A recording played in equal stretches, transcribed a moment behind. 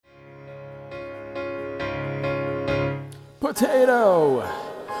Potato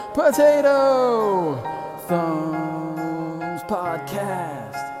Thumbs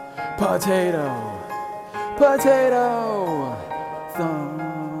Podcast. Potato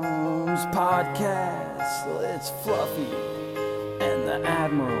Thumbs Podcast. It's Fluffy and the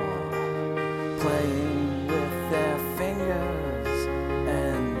Admiral playing with their fingers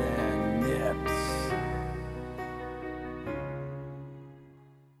and their nips.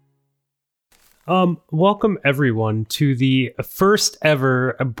 Welcome everyone to the first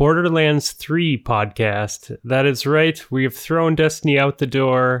ever Borderlands 3 podcast. That is right. We have thrown Destiny out the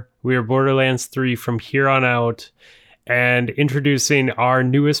door. We are Borderlands 3 from here on out. And introducing our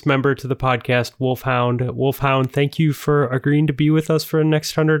newest member to the podcast, Wolfhound. Wolfhound, thank you for agreeing to be with us for the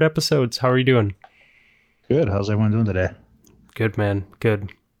next 100 episodes. How are you doing? Good. How's everyone doing today? Good, man. Good.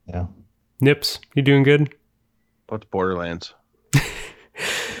 Yeah. Nips, you doing good? What's Borderlands?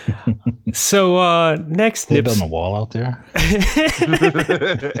 So, next, They Nips. building a wall out there.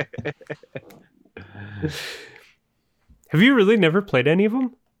 Have you really never played any of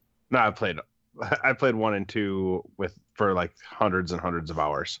them? No, I played 1 and 2 for like hundreds and hundreds of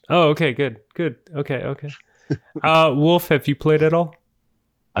hours. Oh, okay, good. Okay. Wolf, have you played at all?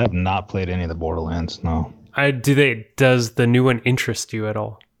 I have not played any of the Borderlands. No. Does the new one interest you at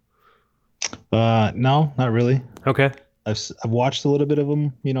all? No, not really. Okay. I've watched a little bit of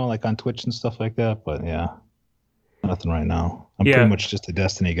them, like on Twitch and stuff like that. But yeah, nothing right now. I'm pretty much just a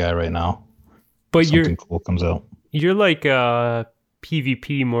Destiny guy right now. But something cool comes out. You're like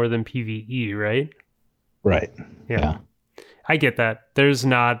PvP more than PvE, right? Right. Yeah. I get that. There's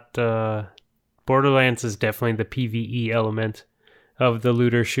not Borderlands is definitely the PvE element of the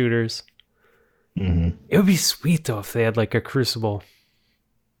looter shooters. Mm-hmm. It would be sweet though if they had like a Crucible.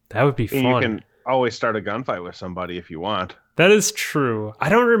 That would be fun. You can always start a gunfight with somebody if you want. That is true. I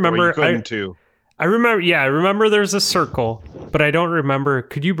don't remember. Or you couldn't too. I remember. Yeah, I remember. There's a circle, but I don't remember.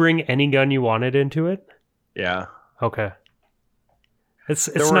 Could you bring any gun you wanted into it? Yeah. Okay. It's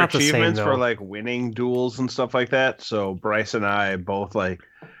there were not the same achievements though. for like winning duels and stuff like that. So Bryce and I both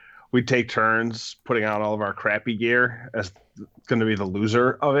we'd take turns putting out all of our crappy gear as going to be the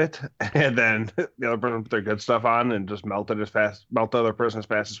loser of it, and then the other person put their good stuff on and just melt the other person as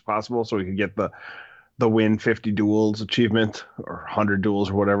fast as possible, so we could get the win 50 duels achievement or 100 duels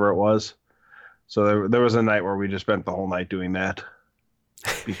or whatever it was. So there was a night where we just spent the whole night doing that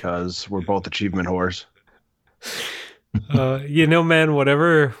because we're both achievement whores. Man,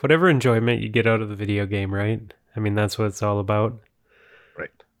 whatever enjoyment you get out of the video game, right? I mean, that's what it's all about. Right.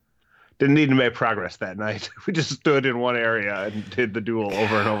 Didn't need to make progress that night. We just stood in one area and did the duel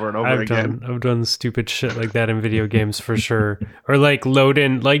over and over and over again. I've done stupid shit like that in video games for sure. Or like load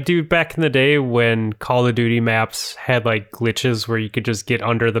in, dude, back in the day when Call of Duty maps had like glitches where you could just get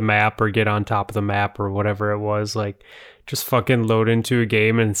under the map or get on top of the map or whatever it was, like just fucking load into a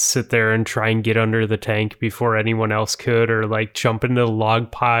game and sit there and try and get under the tank before anyone else could, or like jump into the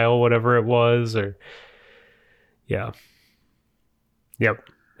log pile, whatever it was, or yeah. Yep.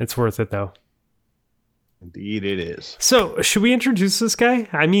 It's worth it, though. Indeed, it is. So, should we introduce this guy?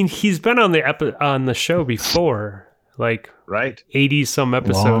 I mean, he's been on the show before, like right 80 some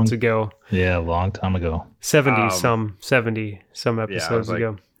episodes ago. Yeah, a long time ago. 70 some episodes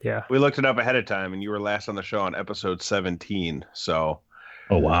ago. Yeah. We looked it up ahead of time, and you were last on the show on episode 17. So,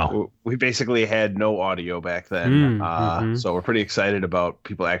 oh wow, we basically had no audio back then. So we're pretty excited about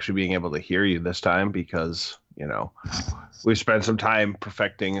people actually being able to hear you this time because we spent some time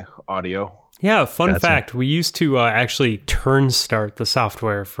perfecting audio. Yeah, fun fact, we used to actually turn start the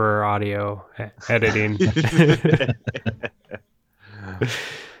software for audio editing.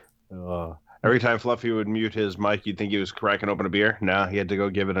 Every time Fluffy would mute his mic, you'd think he was cracking open a beer. No, he had to go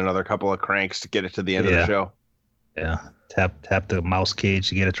give it another couple of cranks to get it to the end of the show. Yeah, tap the mouse cage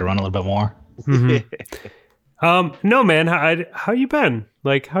to get it to run a little bit more. Mm-hmm. No, man, how you been?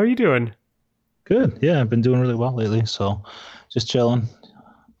 Like, how are you doing? Good. Yeah, I've been doing really well lately. So just chilling,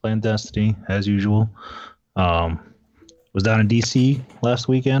 playing Destiny as usual. Was down in DC last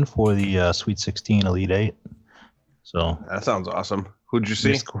weekend for the Sweet 16 Elite 8. So that sounds awesome. Who'd you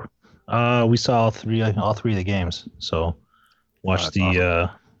see? We saw all three of the games. So watched the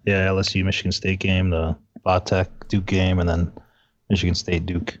LSU Michigan State game, the Vatech Duke game, and then Michigan State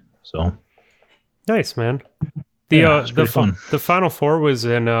Duke. So nice, man. The Final Four was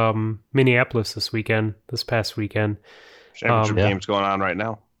in Minneapolis this past weekend. Championship game's going on right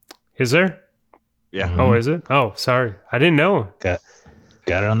now. Is there? Yeah. Mm-hmm. Oh, is it? Oh, sorry. I didn't know. Got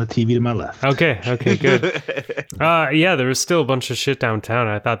it on the TV to my left. Okay, good. Yeah, there was still a bunch of shit downtown.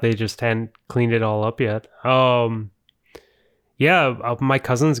 I thought they just hadn't cleaned it all up yet. Yeah, my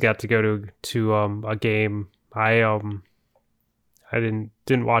cousins got to go to a game. I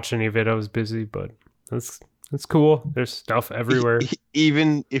didn't watch any of it. I was busy, but that's cool. There's stuff everywhere.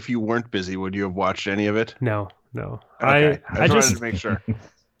 Even if you weren't busy, would you have watched any of it? No. Okay. I just just wanted to make sure.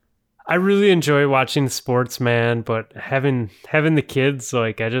 I really enjoy watching sports, man, but having the kids,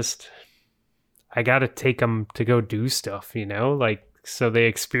 like I got to take them to go do stuff, like so they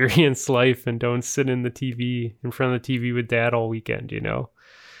experience life and don't sit in front of the TV with dad all weekend,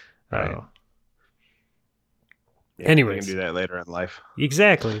 Right. Yeah, Anyways. you can do that later in life.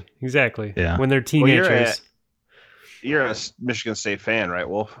 Exactly. Yeah. When they're teenagers. You're a Michigan State fan, right,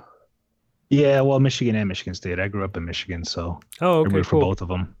 Wolf? Yeah, well, Michigan and Michigan State. I grew up in Michigan, so Oh, I okay, root for cool. both of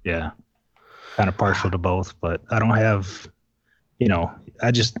them. Yeah, kind of partial to both, but I don't have,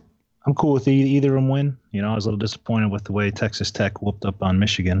 I'm cool with either of them win. I was a little disappointed with the way Texas Tech whooped up on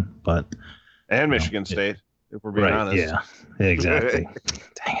Michigan, but And Michigan State, if we're being honest. yeah, exactly.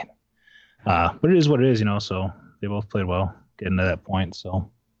 Dang it. But it is what it is, so they both played well getting to that point, so.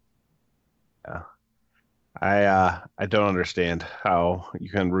 Yeah. I don't understand how you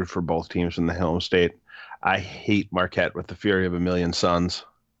can root for both teams in the home state. I hate Marquette with the fury of a million suns.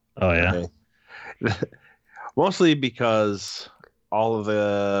 Oh, yeah. Mostly because all of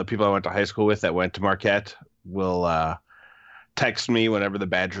the people I went to high school with that went to Marquette will text me whenever the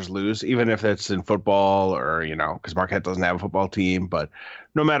Badgers lose, even if it's in football or, because Marquette doesn't have a football team. But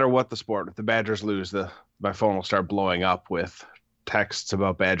no matter what the sport, if the Badgers lose, my phone will start blowing up with texts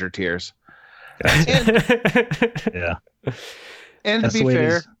about Badger tears. Yeah. And That's to the be way it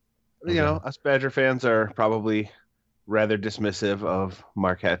fair, is. us Badger fans are probably rather dismissive of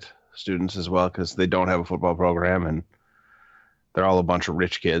Marquette students as well because they don't have a football program and they're all a bunch of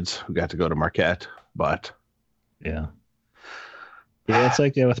rich kids who got to go to Marquette. But Yeah, it's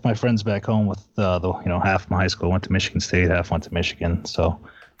like with my friends back home with half my high school went to Michigan State, half went to Michigan. So,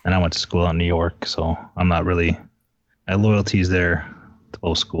 and I went to school in New York, so I'm not really, my loyalties there to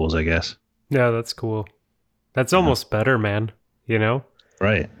both schools, I guess. Yeah, that's cool. That's almost better, man.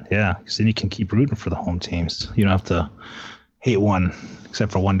 Right. Yeah. Because then you can keep rooting for the home teams. You don't have to hate one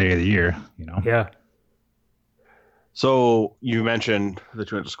except for one day of the year, Yeah. so you mentioned that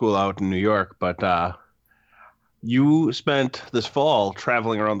you went to school out in New York, but you spent this fall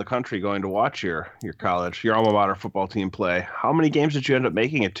traveling around the country going to watch your college, your alma mater football team play. How many games did you end up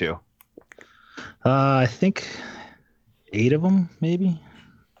making it to? I think 8 of them, maybe.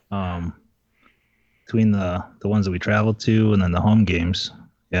 Between the ones that we traveled to and then the home games.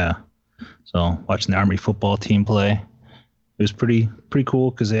 Yeah. So watching the Army football team play, it was pretty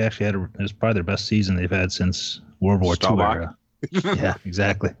cool because they actually it was probably their best season they've had since World War II Staubach. era. Yeah,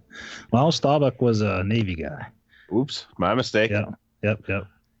 exactly. Well, Staubach was a Navy guy. Oops, my mistake. Yep.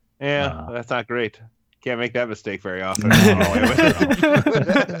 Yeah, that's not great. Can't make that mistake very often. All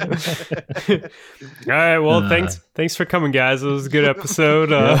right. Well, thanks for coming, guys. It was a good episode.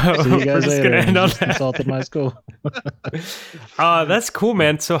 See you We're guys just later. gonna end on Just that. insulted my school. That's cool,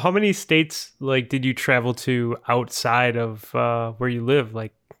 man. So, how many states did you travel to outside of where you live?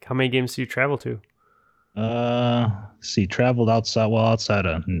 Like, how many games do you travel to? Traveled outside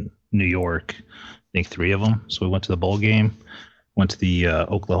of New York, I think 3 of them. So we went to the bowl game, went to the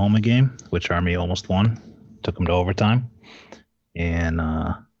Oklahoma game, which Army almost won, took them to overtime, and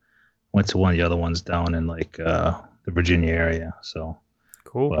went to one of the other ones down in the Virginia area. So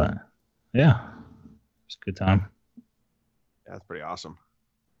Cool. but yeah, it's a good time. That's pretty awesome.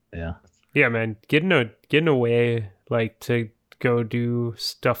 Yeah. Yeah, man. Getting away, to go do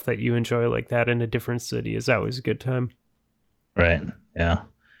stuff that you enjoy like that in a different city is always a good time. Right. Yeah.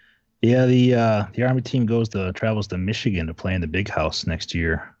 Yeah. The Army team travels to Michigan to play in the Big House next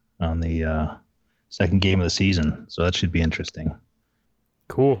year on the second game of the season. So that should be interesting.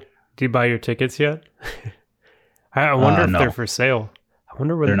 Cool. Did you buy your tickets yet? I wonder if no. they're for sale. I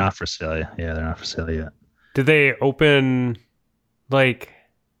wonder when They're not for sale yet. Yeah, they're not for sale yet. Did they open I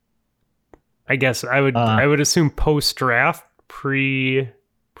guess I would assume post draft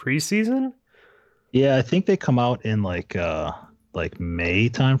preseason? Yeah, I think they come out in May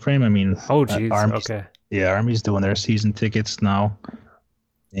timeframe. I mean, Oh geez. Army's, Okay. Yeah, Army's doing their season tickets now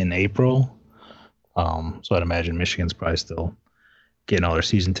in April. So I'd imagine Michigan's probably still getting all their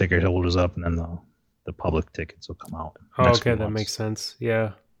season ticket holders up, and then the public tickets will come out. Oh, next okay, few that months. makes sense.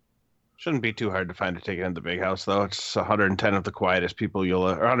 Yeah. Shouldn't be too hard to find a ticket in the Big House, though. It's 110 of the quietest people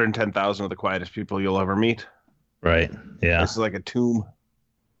or 110,000 of the quietest people you'll ever meet. Right. Yeah. This is like a tomb.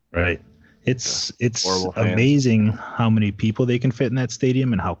 Right. It's horrible fans. amazing how many people they can fit in that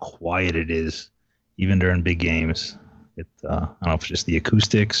stadium and how quiet it is, even during big games. I don't know if it's just the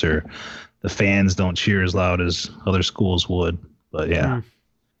acoustics or the fans don't cheer as loud as other schools would, but yeah.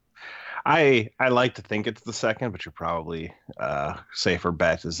 I like to think it's the second, but you're probably safer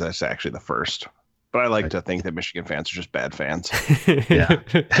bet is that's actually the first. But I like to think that Michigan fans are just bad fans. Yeah.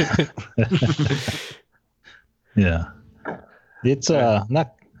 Yeah. It's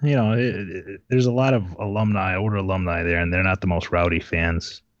not, there's a lot of older alumni there, and they're not the most rowdy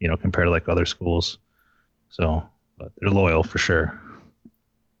fans, compared to like other schools. So, but they're loyal for sure.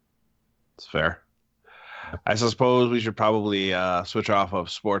 It's fair. I suppose we should probably switch off of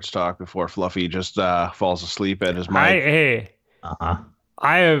sports talk before Fluffy just falls asleep at his mic.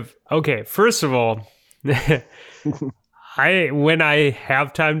 Okay, first of all, when I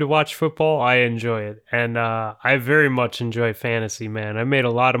have time to watch football, I enjoy it. And I very much enjoy fantasy, man. I made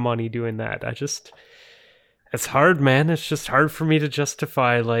a lot of money doing that. It's hard, man. It's just hard for me to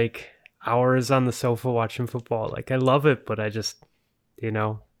justify like hours on the sofa watching football. Like I love it, but I just,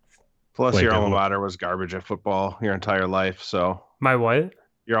 Plus, your alma mater was garbage at football your entire life, so... My what?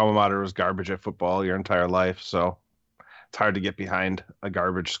 Your alma mater was garbage at football your entire life, so it's hard to get behind a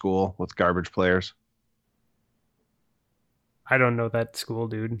garbage school with garbage players. I don't know that school,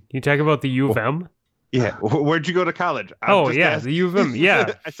 dude. You talk about the U of M? Yeah. Where'd you go to college? The U of M.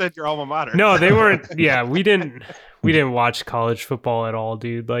 Yeah. I said your alma mater. No, they weren't. Yeah, we didn't watch college football at all,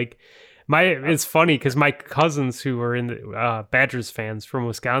 dude. Like... It's funny because my cousins who were in the Badgers fans from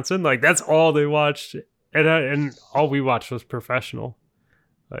Wisconsin, like that's all they watched, and all we watched was professional.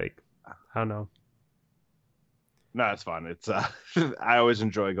 Like, I don't know. No, it's fun. It's I always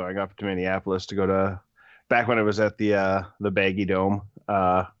enjoy going up to Minneapolis to go to back when it was at the Baggy Dome,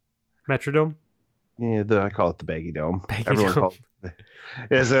 Metrodome. Yeah, I call it the Baggy Dome. Everyone calls it.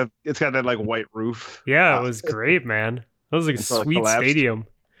 It's got that like white roof. Yeah, it was great, man. It was like a sweet stadium.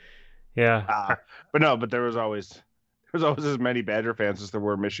 Yeah, but there was always as many Badger fans as there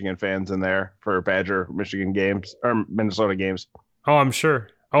were Michigan fans in there for Badger Michigan games or Minnesota games. Oh, I'm sure.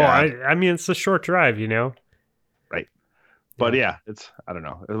 Oh, yeah. I mean, it's a short drive, Right. But yeah, I don't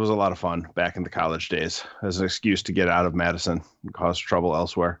know. It was a lot of fun back in the college days as an excuse to get out of Madison and cause trouble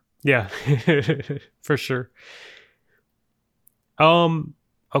elsewhere. Yeah, for sure.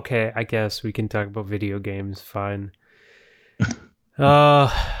 Okay, I guess we can talk about video games. Fine.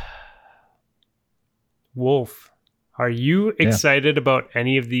 Wolf, are you excited about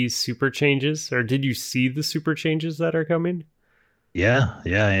any of these super changes, or did you see the super changes that are coming? Yeah,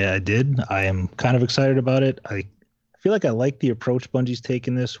 I did. I am kind of excited about it. I feel like I like the approach Bungie's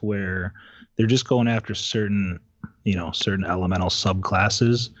taken this, where they're just going after certain elemental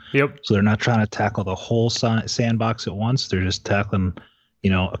subclasses. Yep. So they're not trying to tackle the whole sandbox at once. They're just tackling,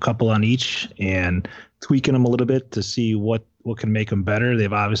 a couple on each and tweaking them a little bit to see what can make them better.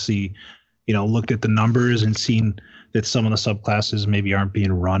 They've obviously looked at the numbers and seen that some of the subclasses maybe aren't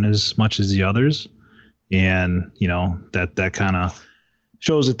being run as much as the others. And, that kind of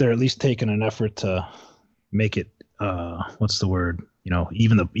shows that they're at least taking an effort to make it, what's the word?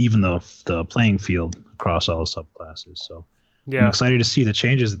 Even the playing field across all the subclasses. So yeah, I'm excited to see the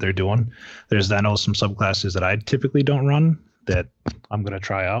changes that they're doing. I know some subclasses that I typically don't run that I'm going to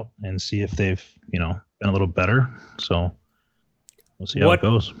try out and see if they've, been a little better. So we'll see how it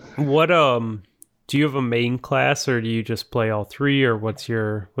goes. What do you have a main class, or do you just play all three, or what's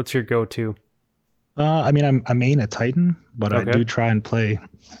your go-to? I mean, I main a Titan, but I do try and play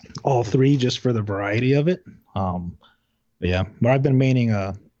all three just for the variety of it. But I've been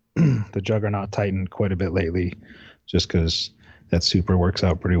maining the Juggernaut Titan quite a bit lately, just because that super works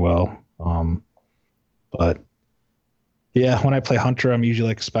out pretty well. But yeah, when I play Hunter, I'm usually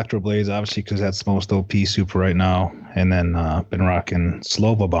like Spectral Blaze, obviously, because that's the most OP super right now. And then been rocking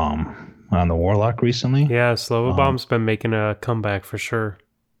Slova Bomb on the Warlock recently. Yeah, Slova Bomb's been making a comeback for sure.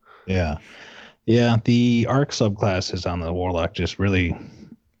 Yeah. Yeah, the Arc subclasses on the Warlock just really,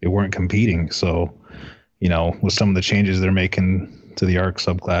 they weren't competing. So, with some of the changes they're making to the Arc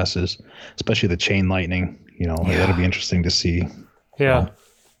subclasses, especially the Chain Lightning, that'll be interesting to see. Yeah. So,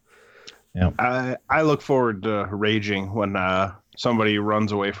 yeah. I look forward to raging when somebody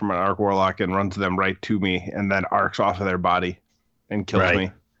runs away from an Arc Warlock and runs them right to me and then arcs off of their body and kills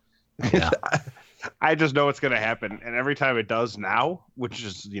me. Yeah. I just know it's going to happen. And every time it does now, which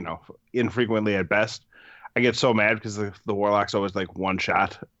is, infrequently at best, I get so mad because the Warlock's always like one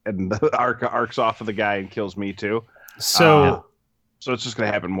shot and the arcs off of the guy and kills me too. So it's just going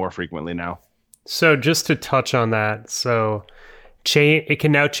to happen more frequently now. So just to touch on that. So it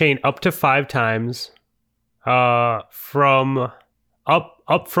can now chain up to 5 times from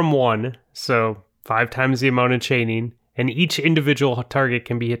up from 1. So 5 times the amount of chaining, and each individual target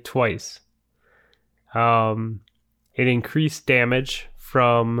can be hit twice. It increased damage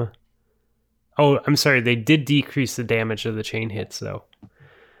from... Oh, I'm sorry. They did decrease the damage of the chain hits, though.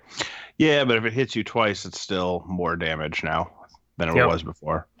 Yeah, but if it hits you twice, it's still more damage now than it Yep. was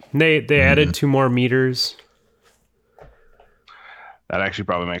before. They added 2 more meters. That actually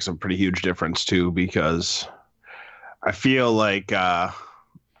probably makes a pretty huge difference too, because I feel like that's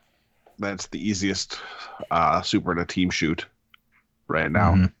the easiest super to team shoot right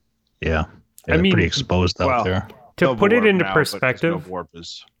now. Mhm. Yeah. I I mean- mean, pretty exposed out Well, there. To Nova put it Warp into now, but perspective, Nova Warp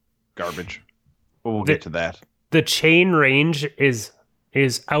is garbage. But we'll The- get to that. the chain range is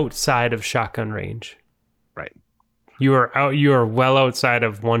outside of shotgun range. Right. You are well outside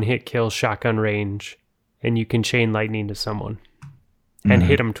of one hit kill shotgun range, and you can chain lightning to someone and Mhm.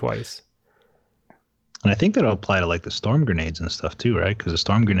 hit them twice. And I think that'll apply to like the storm grenades and stuff too, right? Because a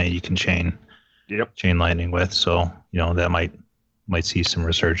storm grenade you can chain lightning with, so that might see some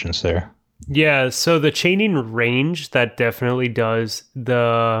resurgence there. Yeah, so the chaining range, that definitely does.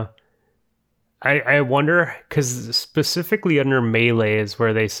 I wonder, because specifically under melee is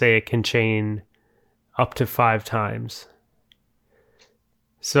where they say it can chain up to 5 times.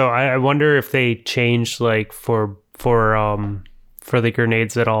 So I wonder if they changed like for the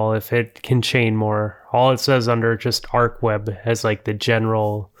grenades at all, if it can chain more. All it says under just arc web has like the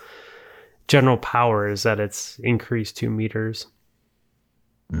general power is that it's increased 2 meters.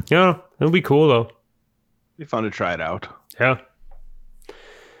 Yeah, it'll be cool though. Be fun to try it out. Yeah.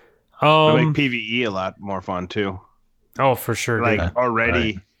 It'll make PvE a lot more fun too. Oh, for sure. Like dude.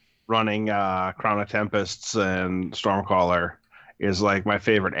 already running Crown of Tempests and Stormcaller is like my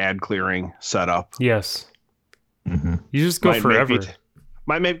favorite ad clearing setup. Yes. Mm-hmm. You just go forever.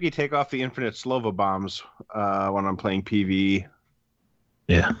 Might make me take off the infinite Slova bombs when I'm playing PvE.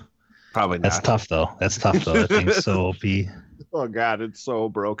 Yeah, Probably not. that's tough though. That thing's so OP. Oh god, it's so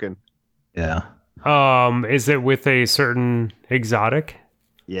broken. Yeah. Is it with a certain exotic?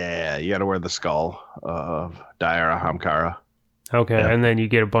 Yeah, you got to wear the skull of Daira Hamkara. Okay, Yeah. and then you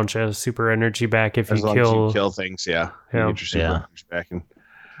get a bunch of super energy back if As you long kill. as you kill things, yeah. Yeah. You get your super energy back. And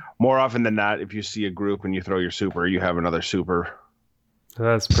more often than not, if you see a group and you throw your super, you have another super.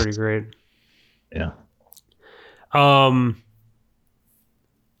 That's pretty great. Yeah.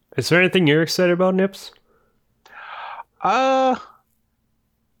 Is there anything you're excited about, Nips? Nova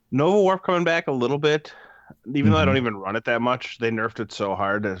Warp coming back a little bit. Even though I don't even run it that much, they nerfed it so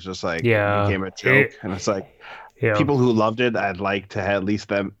hard it's just like Yeah. it became a joke. And it's like Yeah. people who loved it, I'd like to at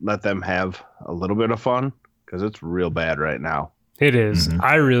least let them have a little bit of fun because it's real bad right now. It is. Mhm.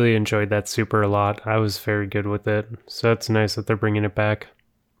 I really enjoyed that super a lot. I was very good with it. So it's nice that they're bringing it back.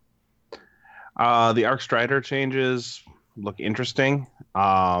 The Arc Strider changes look interesting.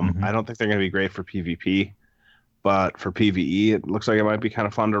 I don't think they're going to be great for PvP, but for PvE, it looks like it might be kind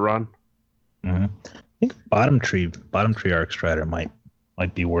of fun to run. Mm-hmm. I think bottom tree Arc Strider might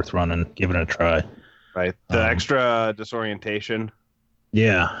be worth running, giving it a try. Right, the extra disorientation.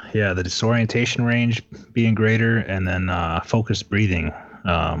 Yeah, the disorientation range being greater, and then focused breathing.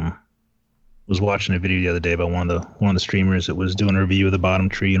 Was watching a video the other day about one of the streamers that was doing a review of the bottom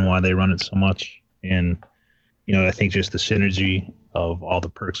tree and why they run it so much. And I think just the synergy of all the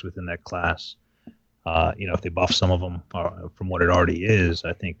perks within that class. If they buff some of them from what it already is,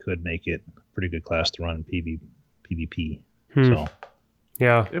 I think could make it a pretty good class to run in PvP. So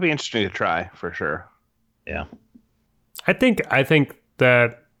Yeah. It'd be interesting to try for sure. yeah. I think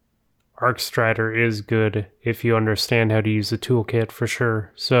that Arc Strider is good if you understand how to use the toolkit for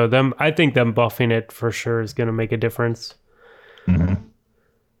sure. So I think them buffing it for sure is going to make a difference. Mm-hmm.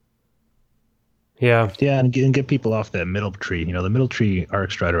 Yeah. Yeah, and get people off that middle tree. The middle tree Arc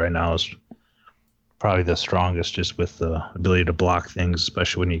Strider right now is probably the strongest, just with the ability to block things,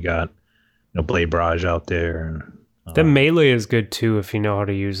 especially when you got Blade Barrage out there. And The melee is good too if you know how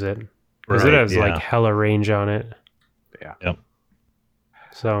to use it. Because it has like hella range on it. Yeah. Yep.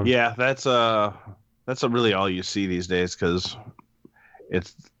 So Yeah, that's really all you see these days because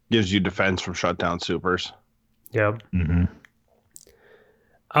it gives you defense from shutdown supers. Yep. Mm-hmm.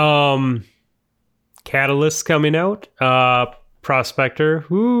 Catalyst coming out. Prospector.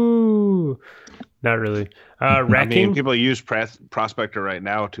 Woo. Not really. Wrecking. People use Prospector right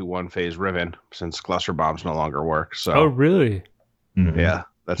now to one-phase Riven since cluster bombs no longer work. So Oh, really? Mm-hmm. yeah,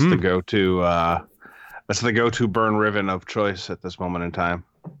 that's the go-to. That's the go-to burn Riven of choice at this moment in time.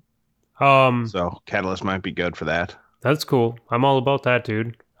 So Catalyst might be good for that. That's cool. I'm all about that,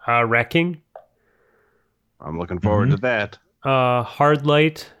 dude. Wrecking. I'm looking forward to that. Hard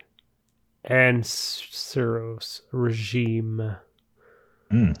Light and Suros Regime.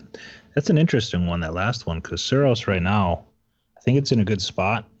 That's an interesting one, that last one, because Suros right now, I think it's in a good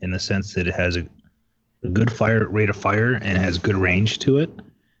spot in the sense that it has a good rate of fire and has good range to it.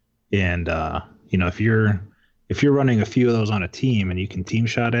 And if if you're running a few of those on a team and you can team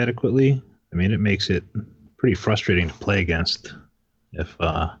shot adequately, I mean, it makes it pretty frustrating to play against if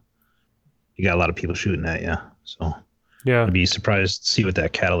you got a lot of people shooting at you. So Yeah. I'd be surprised to see what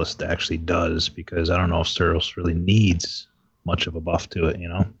that catalyst actually does, because I don't know if Suros really needs much of a buff to it, you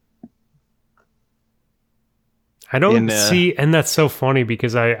know? I don't see, and that's so funny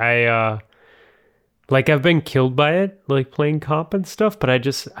because I like I've been killed by it, like playing comp and stuff, but I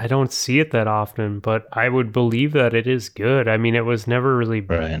don't see it that often. But I would believe that it is good. I mean, it was never really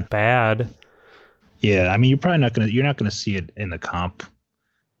bad. Yeah, I mean, you're not gonna see it in the comp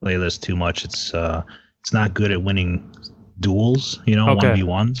playlist too much. It's not good at winning duels, you know,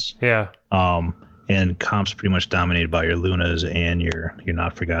 1v1s. Yeah. And comp's pretty much dominated by your Lunas and your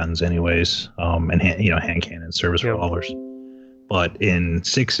Not Forgottens anyways. And hand cannon, service revolvers. But in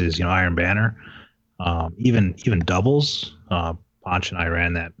sixes, you know, Iron Banner, even doubles. Ponch and I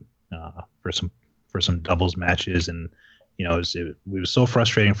ran that for some doubles matches, and you know, it was so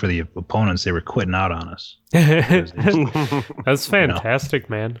frustrating for the opponents. They were quitting out on us. That's fantastic,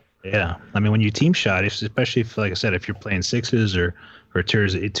 man. Yeah, I mean, when you team shot, especially if, like I said, if you're playing sixes or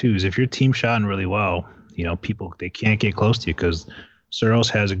tiers 2s, if you're team shotting really well, you know, they can't get close to you because Suros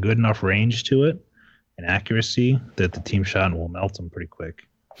has a good enough range to it and accuracy that the team shot will melt them pretty quick.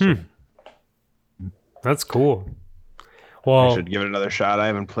 So, That's cool. Well, I should give it another shot. I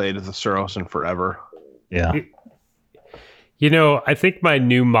haven't played with the Suros in forever. Yeah. You know, I think my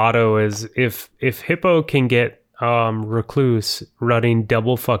new motto is if Hippo can get Recluse running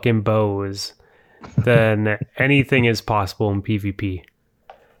double fucking bows, then anything is possible in PvP.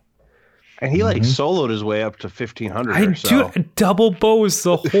 And he soloed his way up to 1500 or so. I do double bows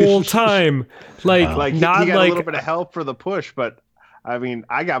the whole time. He got a little bit of help for the push, but I mean,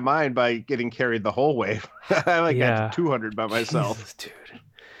 I got mine by getting carried the whole way. I got to 200 by myself. Jesus, dude.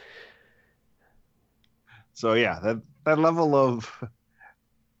 So yeah, that level of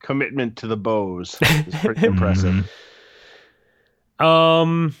commitment to the bows is pretty impressive.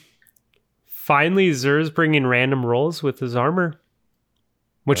 Finally, Xur's bringing random rolls with his armor,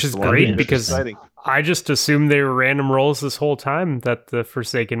 which is great because I just assumed they were random rolls this whole time that the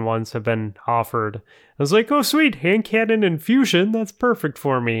Forsaken ones have been offered. I was like, oh sweet, hand cannon and fusion, that's perfect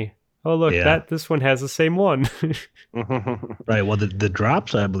for me. Oh look, this one has the same one. Right. Well, the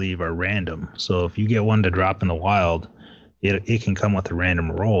drops I believe are random. So if you get one to drop in the wild, it can come with a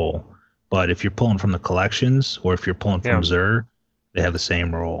random roll. But if you're pulling from the collections or if you're pulling from Xur, they have the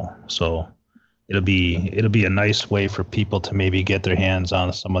same roll. So it'll be a nice way for people to maybe get their hands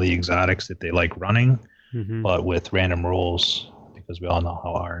on some of the exotics that they like running, but with random rolls, because we all know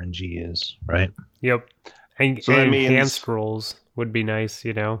how RNG is, right? Yep. And enhanced rolls would be nice,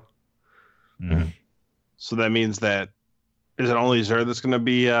 you know. Mm-hmm. So that means that is it only Xur that's going to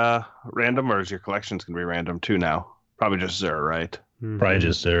be random, or is your collections going to be random too now? Probably just Xur, right? Mm-hmm. Probably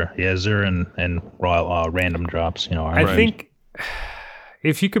just Xur. Yeah, Xur and raw random drops. You know, I think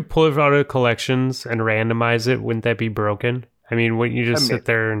if you could pull it out of collections and randomize it, wouldn't that be broken? I mean, wouldn't you just sit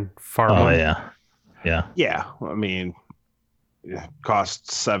there and farm? Oh them? yeah. I mean, it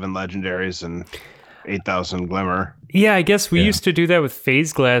costs 7 legendaries and 8,000 glimmer. Yeah, I guess we used to do that with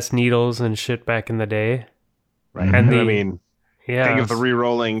phase glass needles and shit back in the day. Right. And think of the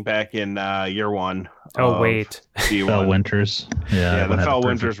re-rolling back in year one. Oh wait, Fell Winters. Yeah, the Fell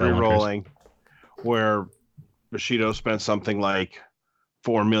Winters re-rolling, where Bushido spent something like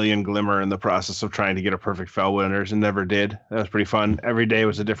 4 million glimmer in the process of trying to get a perfect Fell Winters and never did. That was pretty fun. Every day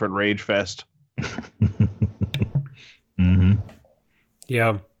was a different rage fest. Mm-hmm.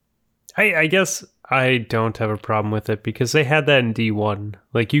 Yeah, I guess I don't have a problem with it because they had that in D1.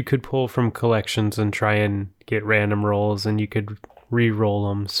 Like you could pull from collections and try and get random rolls, and you could re-roll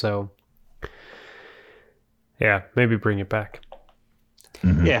them. So yeah, maybe bring it back.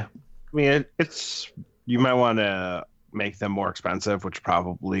 Mm-hmm. Yeah, I mean it's you might want to make them more expensive, which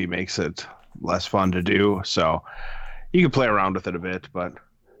probably makes it less fun to do. So you can play around with it a bit, but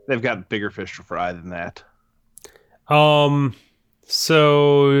they've got bigger fish to fry than that.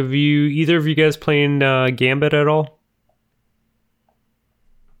 So have either of you guys playing Gambit at all?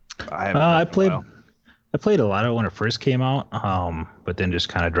 I played a lot of it when it first came out, but then just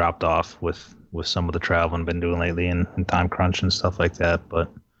kind of dropped off with some of the traveling I've been doing lately and time crunch and stuff like that.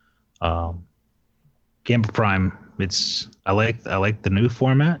 But Gambit Prime, I like the new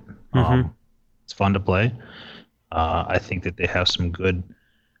format. It's fun to play. I think that they have some good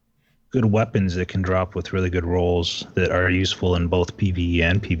weapons that can drop with really good rolls that are useful in both PvE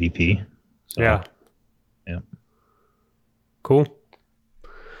and PvP. So, yeah. Cool.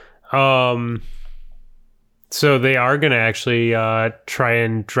 So they are going to actually try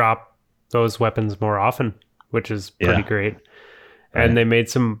and drop those weapons more often, which is pretty great. Right. And they made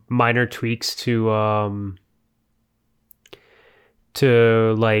some minor tweaks to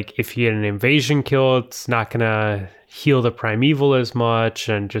like if you get an invasion kill, it's not gonna heal the primeval as much,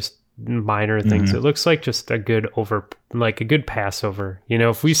 and just minor things. It looks like just a good passover. You know,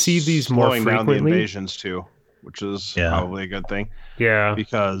 if we see these more Slowing down frequently, the invasions too, which is probably a good thing. Yeah,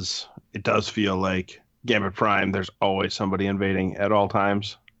 because it does feel like Gambit Prime, there's always somebody invading at all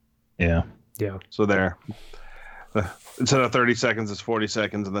times. Yeah. So there, instead of 30 seconds, it's 40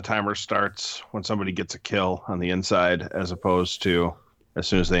 seconds, and the timer starts when somebody gets a kill on the inside, as opposed to as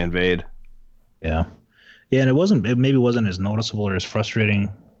soon as they invade. Yeah, and it maybe wasn't as noticeable or as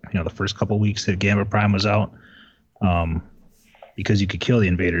frustrating, you know, the first couple of weeks that Gambit Prime was out, because you could kill the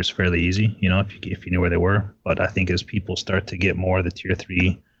invaders fairly easy, you know, if you knew where they were. But I think as people start to get more of the tier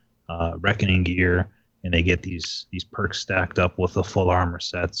 3 Reckoning gear, and they get these perks stacked up with the full armor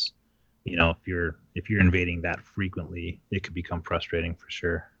sets, you know, if you're invading that frequently, it could become frustrating for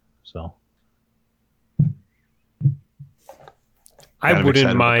sure. So I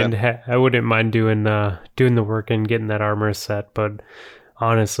wouldn't mind doing the work and getting that armor set, but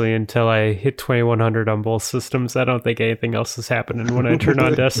honestly, until I hit 2100 on both systems, I don't think anything else is happening when I turn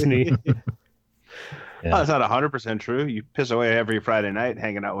on Destiny. Yeah. That's not 100% true. You piss away every Friday night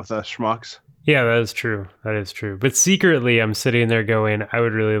hanging out with us schmucks. Yeah, that is true. But secretly, I'm sitting there going, I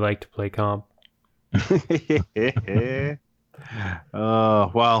would really like to play comp.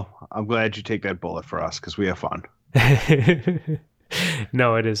 Well, I'm glad you take that bullet for us because we have fun.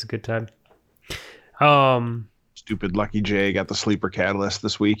 No, it is a good time. Stupid Lucky J got the sleeper catalyst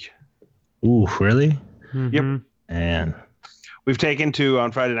this week. Ooh, really? Yep. And We've taken to,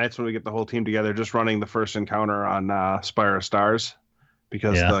 on Friday nights when we get the whole team together, just running the first encounter on Spire Stars,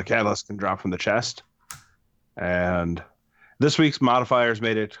 because the catalyst can drop from the chest. And this week's modifiers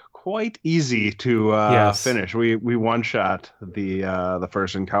made it quite easy to finish. We one-shot the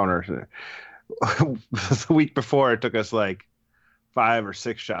first encounter. The week before, it took us like 5 or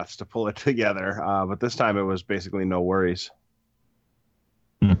 6 shots to pull it together. But this time it was basically no worries.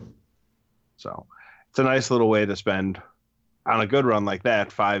 So it's a nice little way to spend, on a good run like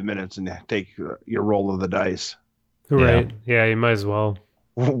that, 5 minutes and take your roll of the dice. Right. Yeah, you might as well.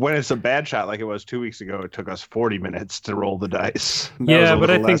 When it's a bad shot like it was 2 weeks ago, it took us 40 minutes to roll the dice. That was but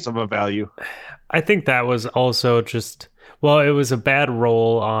I think less of a value. I think that was also just, well, it was a bad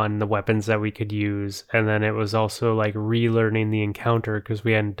roll on the weapons that we could use, and then it was also like relearning the encounter because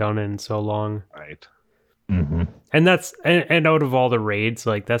we hadn't done it in so long. Right. mm-hmm. And that's and out of all the raids,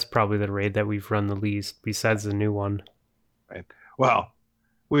 like that's probably the raid that we've run the least, besides the new one. Right. Well,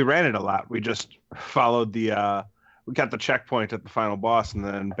 we ran it a lot. We just followed we got the checkpoint at the final boss and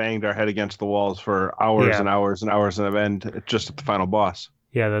then banged our head against the walls for hours and hours and hours on end just at the final boss.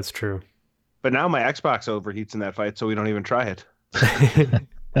 Yeah, that's true. But now my Xbox overheats in that fight, so we don't even try it.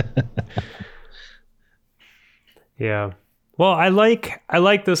 Yeah. Well, I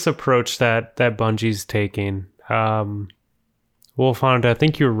like this approach that Bungie's taking. Wolfhound, I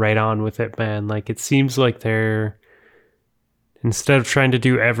think you're right on with it, man. Like, it seems like they're, instead of trying to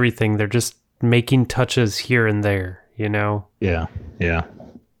do everything, they're just making touches here and there, you know? Yeah.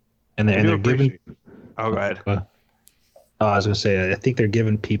 And they're giving... Oh, go ahead. I was going to say, I think they're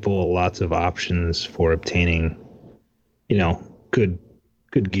giving people lots of options for obtaining, you know, good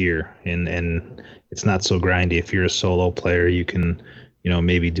gear. And it's not so grindy. If you're a solo player, you can, you know,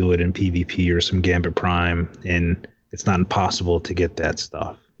 maybe do it in PvP or some Gambit Prime. And it's not impossible to get that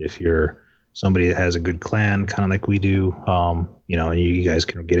stuff. If you're somebody that has a good clan, kind of like we do, you know, and you guys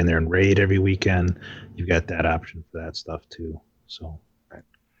can get in there and raid every weekend, you've got that option for that stuff too. So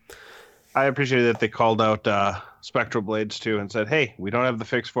I appreciate that they called out Spectral Blades too and said, hey, we don't have the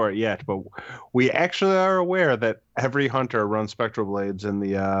fix for it yet, but we actually are aware that every hunter runs Spectral Blades in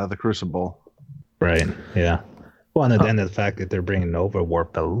the Crucible. Right. Yeah. Well, and then the fact that they're bringing Nova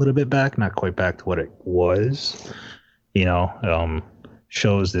Warp a little bit back, not quite back to what it was, you know,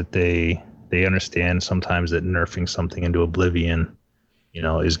 shows that they understand sometimes that nerfing something into oblivion, you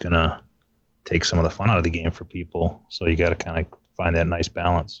know, is going to take some of the fun out of the game for people. So you got to kind of find that nice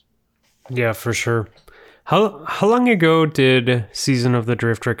balance. Yeah, for sure. How long ago did Season of the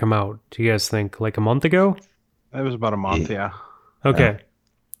Drifter come out? Do you guys think? Like a month ago? It was about a month, yeah. Okay.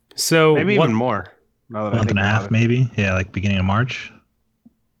 So maybe even more. Now that month and a half, maybe. Yeah, like beginning of March.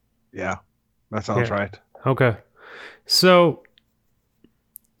 Yeah, that sounds right. Okay. So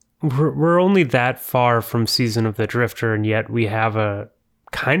we're only that far from Season of the Drifter, and yet we have a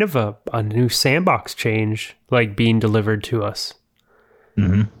kind of a new sandbox change like being delivered to us.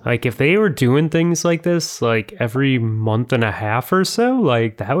 Mm-hmm. Like if they were doing things like this like every month and a half or so,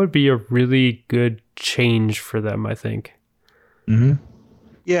 like that would be a really good change for them, I think. Mm-hmm.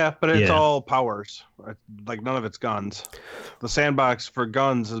 Yeah, but it's Yeah. all powers. Like none of it's guns. The sandbox for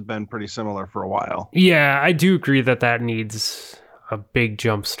guns has been pretty similar for a while. Yeah, I do agree that needs a big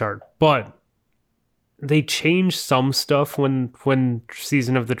jump start, but they changed some stuff when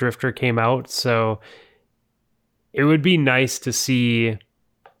Season of the Drifter came out, so it would be nice to see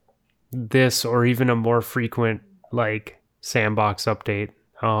this or even a more frequent like sandbox update.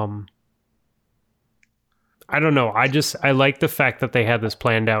 I don't know. I like the fact that they had this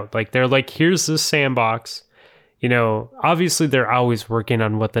planned out. Like they're like, here's this sandbox. You know, obviously they're always working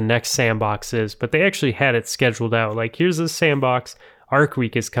on what the next sandbox is, but they actually had it scheduled out. Like, here's this sandbox. Arc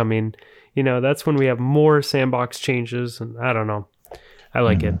Week is coming. You know, that's when we have more sandbox changes. And I don't know. I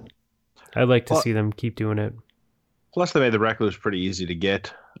like it. I'd like to see them keep doing it. Plus, they made the Recluse pretty easy to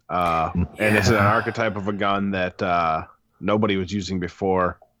get. And it's an archetype of a gun that nobody was using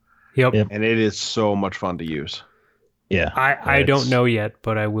before. Yep. And it is so much fun to use. Yeah. I don't know yet,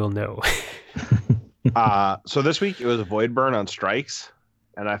 but I will know. So this week it was a Void Burn on strikes.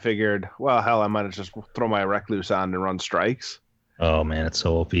 And I figured, well, hell, I might have just throw my Recluse on and run strikes. Oh, man, it's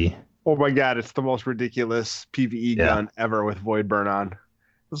so OP. Oh my god, it's the most ridiculous PvE gun ever with Void Burn on.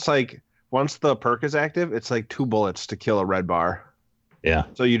 It's like, once the perk is active, it's like 2 bullets to kill a red bar. Yeah.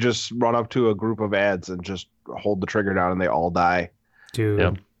 So you just run up to a group of ads and just hold the trigger down and they all die. Dude.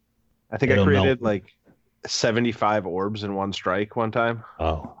 Yep. I think I created like 75 orbs in one strike one time.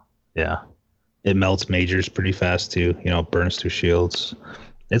 Oh, yeah. It melts majors pretty fast too. You know, it burns through shields.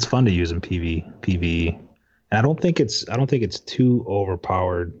 It's fun to use in PvE. And I don't think it's too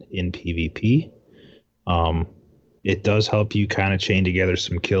overpowered in PvP. It does help you kind of chain together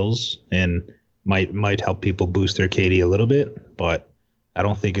some kills and might help people boost their KD a little bit, but I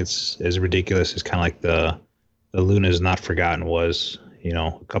don't think it's as ridiculous as kind of like the Luna's Not Forgotten was, you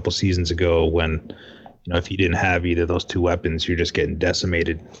know, a couple seasons ago when, you know, if you didn't have either of those 2 weapons, you're just getting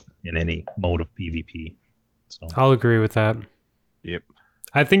decimated in any mode of PvP. So I'll agree with that. Yep.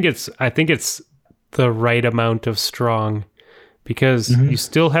 I think it's the right amount of strong because you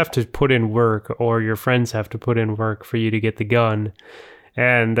still have to put in work or your friends have to put in work for you to get the gun.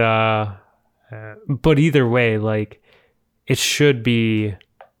 And but either way, like it should be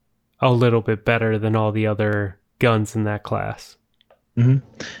a little bit better than all the other guns in that class. And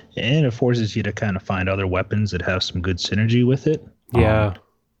it forces you to kind of find other weapons that have some good synergy with it. Yeah.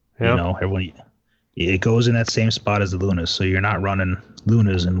 You know, it goes in that same spot as the Lunas, so you're not running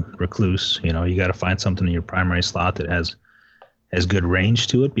Lunas and Recluse. You know, you got to find something in your primary slot that has good range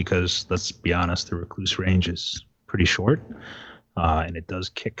to it, because let's be honest, the Recluse range is pretty short, and it does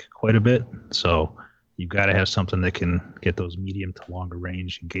kick quite a bit. So you've got to have something that can get those medium to longer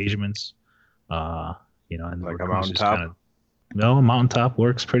range engagements. You know, and like a Recluse mountaintop. No, a mountaintop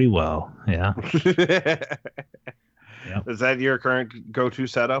works pretty well. Yeah. Yep. Is that your current go-to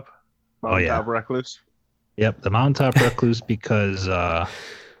setup? Mountaintop Recluse? Yep, the mountaintop Recluse, because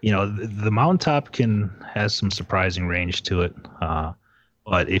you know, the mountaintop has some surprising range to it.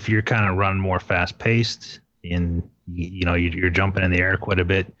 But if you're kind of run more fast-paced and you know you're jumping in the air quite a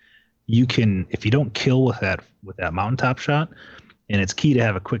bit, you can, if you don't kill with that mountaintop shot, and it's key to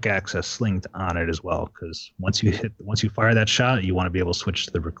have a quick access sling on it as well, because once you fire that shot, you want to be able to switch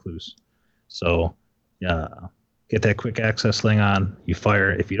to the Recluse. So get that quick access sling on, you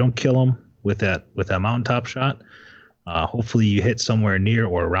fire. If you don't kill them with that mountaintop shot, hopefully you hit somewhere near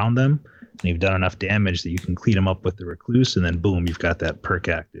or around them, and you've done enough damage that you can clean them up with the Recluse, and then boom, you've got that perk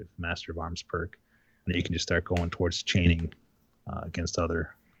active, Master of Arms perk, and then you can just start going towards chaining against other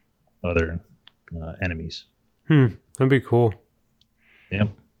enemies. That'd be cool. Yep.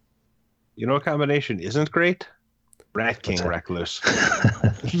 You know what combination isn't great? Rat King Recluse.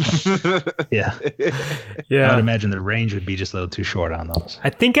 Yeah. Yeah. I would imagine the range would be just a little too short on those. I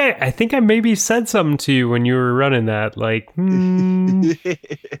think I maybe said something to you when you were running that. Like,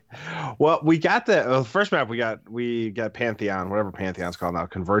 Well, we got the first map. We got Pantheon, whatever Pantheon's called now,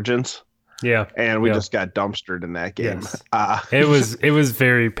 Convergence. Yeah. And we just got dumpstered in that game. Yes. It was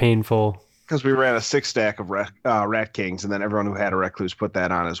very painful. Because we ran a 6-stack of Rat Kings, and then everyone who had a Recluse put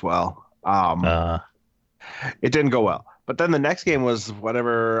that on as well. It didn't go well. But then the next game was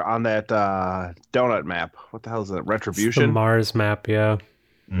whatever on that donut map. What the hell is that? Retribution? It's the Mars map, yeah.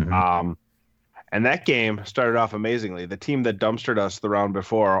 Mm-hmm. And that game started off amazingly. The team that dumpstered us the round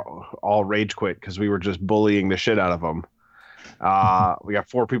before all rage quit because we were just bullying the shit out of them. We got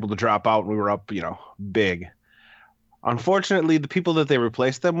 4 people to drop out, and we were up, big. Unfortunately, the people that they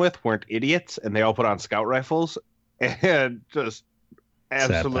replaced them with weren't idiots, and they all put on scout rifles and just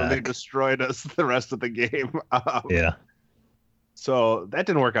absolutely destroyed us the rest of the game. Yeah. So that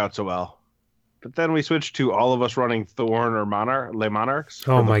didn't work out so well. but then we switched to all of us running Thorn or Le Monarchs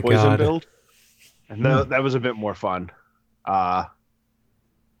Oh for my the poison God. build. And that was a bit more fun. I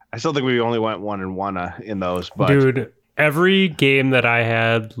still think we only went 1-1 in those, but Dude, every game that I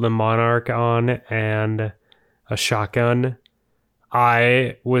had Le Monarch on and a shotgun,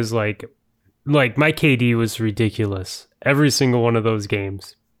 I was like my KD was ridiculous. Every single one of those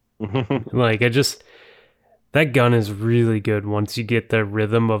games. Like, that gun is really good once you get the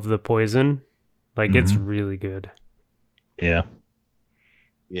rhythm of the poison. Like, it's really good. Yeah.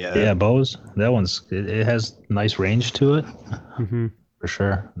 yeah, Yeah, bows. That one's it has nice range to it Hmm. for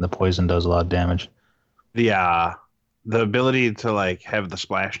sure. The poison does a lot of damage. the ability to like have the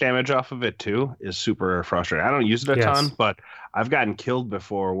splash damage off of it too is super frustrating. I don't use it a Yes. ton, but I've gotten killed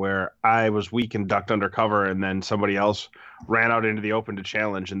before where I was weak and ducked under cover, and then somebody else ran out into the open to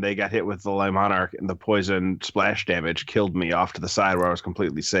challenge, and they got hit with the Le Monarch, and the poison splash damage killed me off to the side where I was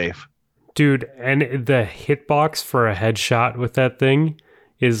completely safe. Dude, and the hitbox for a headshot with that thing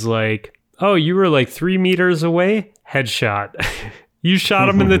is like, oh, you were like 3 meters away? Headshot. You shot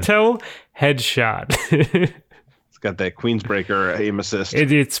him in the toe? Headshot. It's got that Queensbreaker aim assist.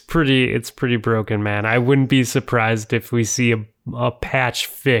 It's pretty broken, man. I wouldn't be surprised if we see a patch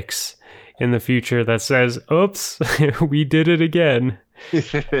fix in the future that says, oops, we did it again.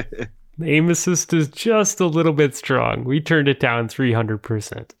 Aim assist is just a little bit strong. We turned it down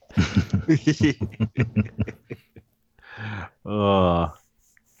 300%.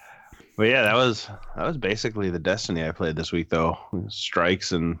 But yeah, that was basically the Destiny I played this week, though.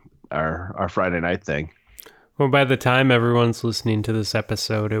 Strikes and our Friday night thing. Well, by the time everyone's listening to this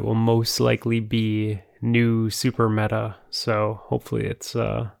episode, it will most likely be new super meta. So hopefully it's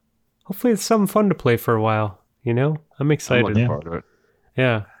something fun to play for a while. You know, I'm I'm excited. looking forward to it.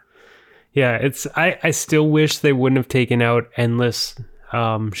 Yeah. It's I still wish they wouldn't have taken out endless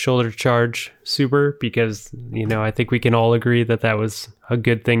shoulder charge super, because, you know, I think we can all agree that was a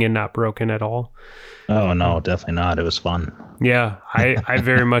good thing and not broken at all. Oh no, definitely not. It was fun. Yeah, I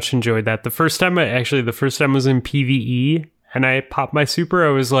very much enjoyed that. The first time I was in PvE and I popped my super, I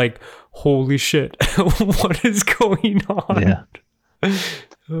was like, holy shit, what is going on? Yeah.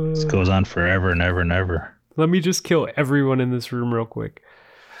 This goes on forever and ever and ever. Let me just kill everyone in this room real quick.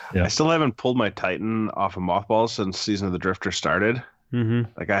 Yeah. I still haven't pulled my Titan off of mothballs since Season of the Drifter started.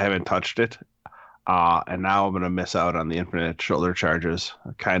 Mm-hmm. Like, I haven't touched it. And now I'm going to miss out on the infinite shoulder charges.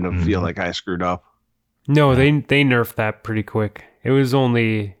 I kind of feel like I screwed up. No, they nerfed that pretty quick. It was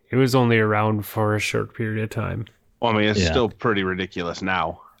only around for a short period of time. Well, I mean, it's Yeah. still pretty ridiculous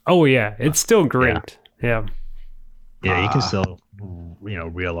now. Oh yeah, it's still great. Yeah. Yeah, you can still,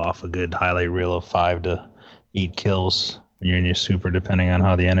 reel off a good highlight reel of 5 to 8 kills when you're in your super, depending on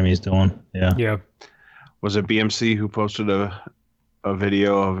how the enemy's doing. Yeah. Yeah. Was it BMC who posted a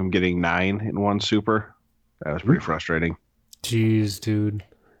video of him getting 9 in one super? That was pretty frustrating. Jeez, dude.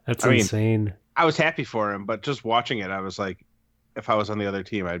 That's I mean, insane. I was happy for him, but just watching it, I was like, if I was on the other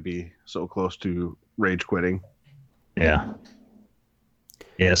team, I'd be so close to rage quitting. Yeah.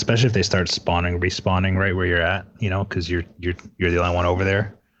 Yeah, especially if they start respawning right where you're at, because you're the only one over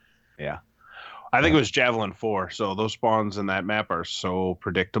there. Yeah. I think it was Javelin 4, so those spawns in that map are so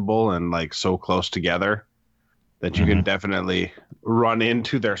predictable and like so close together that you can definitely run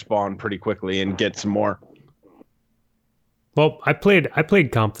into their spawn pretty quickly and get some more. Well, I played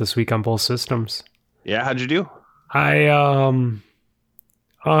comp this week on both systems. Yeah, how'd you do? I on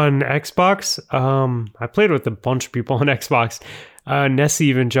Xbox, I played with a bunch of people on Xbox. Nessie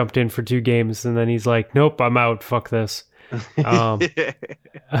even jumped in for 2 games, and then he's like, "Nope, I'm out. Fuck this." But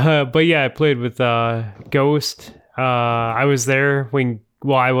yeah, I played with Ghost. I was there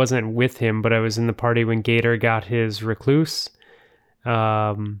I wasn't with him, but I was in the party when Gator got his Recluse.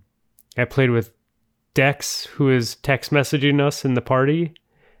 I played with Dex, who is text messaging us in the party.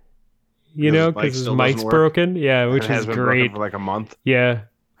 Because his mic's broken. Yeah, which is great. For like a month. Yeah.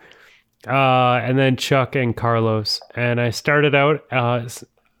 And then Chuck and Carlos. And I started out,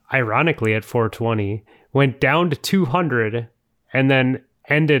 ironically, at 420, went down to 200, and then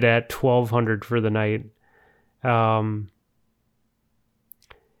ended at 1200 for the night.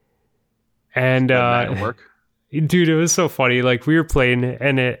 Work. Dude, it was so funny. Like, we were playing,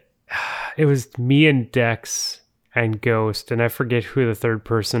 and it was me and Dex and Ghost, and I forget who the third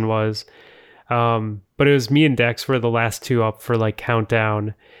person was. But it was me and Dex were the last 2 up for like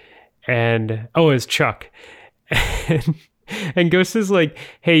countdown, and it was Chuck. And Ghost is like,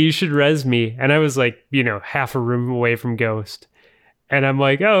 "Hey, you should res me." And I was like, half a room away from Ghost. And I'm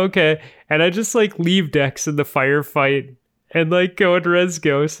like, "Oh, okay." And I just like leave Dex in the firefight. and like go and res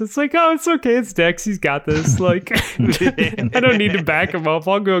Ghost. It's like, oh, it's okay. It's Dex. He's got this. Like, I don't need to back him up.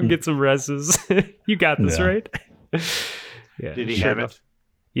 I'll go and get some reses. You got this, Yeah. right? Yeah. Did he sure have enough. it?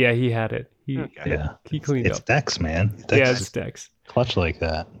 Yeah, he had it. He Yeah. he cleaned It's up. Dex, man. Dex Yeah, is it's Dex. clutch like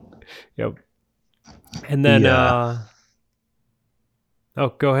that. Yep. And then, Yeah. oh,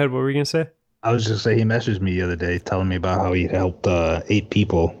 go ahead. What were you gonna say? I was just saying, he messaged me the other day telling me about how he helped 8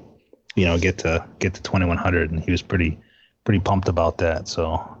 people, get to 2100, and he was pretty pumped about that.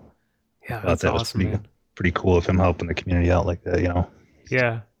 So Yeah, I thought that's that was awesome, man. pretty cool of him helping the community out like that.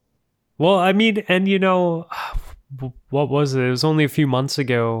 Yeah. Well, I mean, and what was it? It was only a few months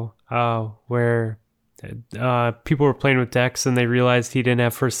ago where people were playing with Dex and they realized he didn't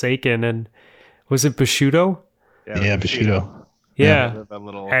have Forsaken. And was it Bushido? Yeah, Bushido. Yeah. That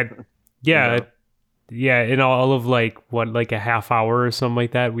little. Yeah. window. Yeah. In all of like a half hour or something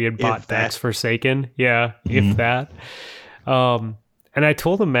like that, we had bought that. Dex Forsaken. Yeah. Mhm. If that. And I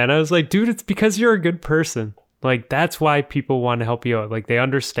told him, man, I was like, dude, it's because you're a good person. Like, that's why people want to help you out. Like, they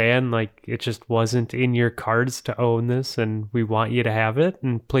understand, like, it just wasn't in your cards to own this, and we want you to have it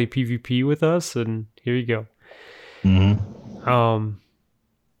and play PvP with us, and here you go. Mm-hmm.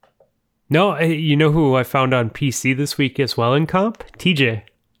 No, you know who I found on PC this week as well in comp? TJ.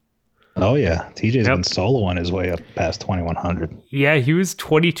 Oh yeah, TJ's Yep. been soloing his way up past 2100. Yeah, he was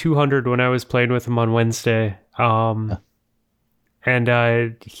 2200 when I was playing with him on Wednesday.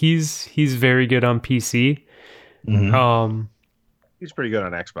 And he's very good on PC. Mhm. He's pretty good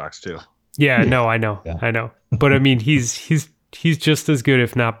on Xbox too. Yeah, no, I know. Yeah. I know. But I mean, he's just as good,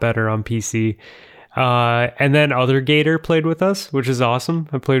 if not better, on PC. And then other Gator played with us, which is awesome.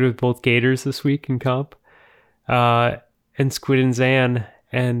 I played with both Gators this week in comp. And Squid and Zan.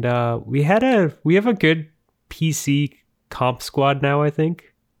 And we have a good PC comp squad now, I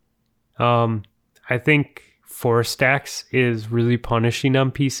think. I think 4 stacks is really punishing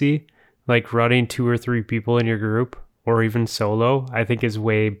on PC. Like running 2 or 3 people in your group or even solo, I think is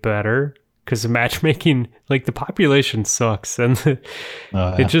way better because the matchmaking, like the population sucks and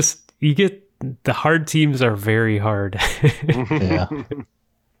it just, the hard teams are very hard. Yeah.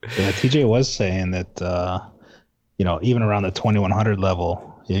 Yeah, TJ was saying that, even around the 2100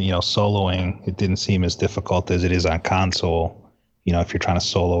 level, soloing, it didn't seem as difficult as it is on console, if you're trying to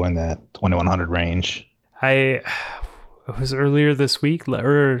solo in that 2100 range. It was earlier this week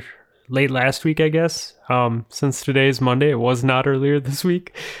or late last week, I guess. Since today's Monday, it was not earlier this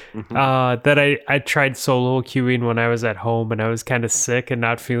week. That I tried solo queuing when I was at home and I was kind of sick and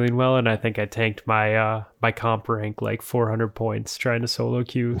not feeling well, and I think I tanked my my comp rank like 400 points trying to solo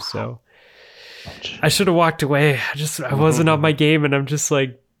queue. So I should have walked away. I wasn't on my game, and I'm just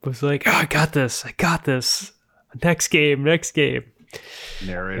like was like, oh, I got this. Next game.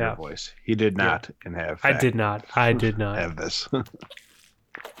 Narrator voice. He did not and have. I did not have this.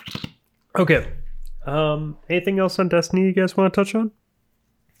 Okay. Anything else on Destiny you guys want to touch on?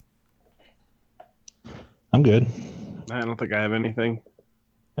 I'm good. I don't think I have anything.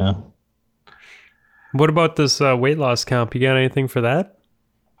 Yeah. What about this weight loss comp? You got anything for that?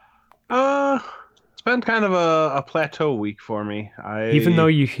 It's been kind of a plateau week for me. Even though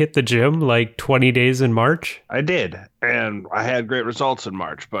you hit the gym like 20 days in March? I did, and I had great results in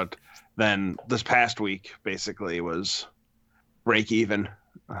March, but then this past week basically was break even.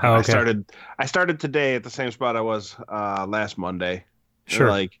 Oh, okay. I started today at the same spot I was last Monday. Sure.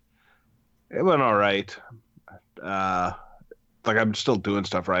 Like it went all right. Like I'm still doing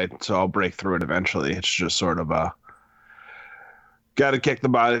stuff right, so I'll break through it eventually. It's just sort of got to kick the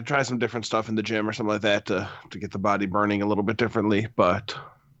body, try some different stuff in the gym or something like that to get the body burning a little bit differently. But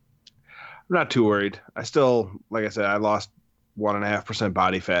I'm not too worried. I still, like I said, I lost 1.5%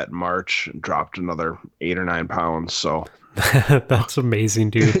 body fat in March and dropped another 8 or 9 pounds. So that's amazing,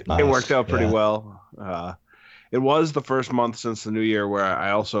 dude. Nice. it worked out pretty Yeah. well. It was the first month since the new year where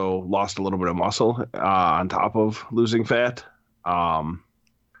I also lost a little bit of muscle on top of losing fat.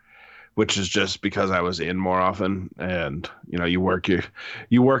 Which is just because I was in more often, and you work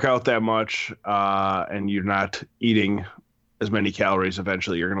out that much, and you're not eating as many calories.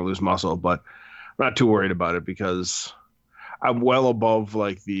 Eventually, you're going to lose muscle, but I'm not too worried about it because I'm well above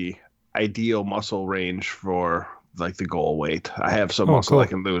like the ideal muscle range for like the goal weight. I have some muscle cool. I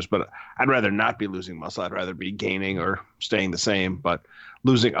can lose, but I'd rather not be losing muscle. I'd rather be gaining or staying the same. But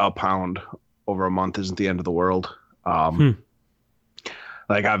losing a pound over a month isn't the end of the world.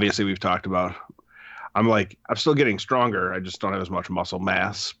 Like obviously we've talked about, I'm still getting stronger. I just don't have as much muscle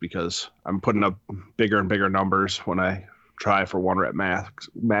mass because I'm putting up bigger and bigger numbers when I try for 1 rep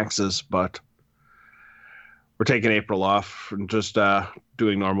maxes. But we're taking April off and just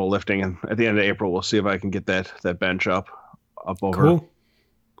doing normal lifting. And at the end of April, we'll see if I can get that bench up. up over. Cool.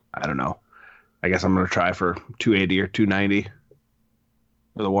 I don't know. I guess I'm gonna try for 280 or 290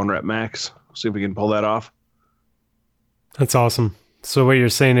 for the 1 rep max. See if we can pull that off. That's awesome. So what you're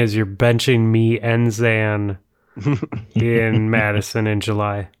saying is you're benching me and Zan in Madison in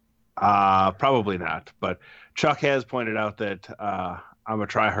July. Probably not. But Chuck has pointed out that I'm a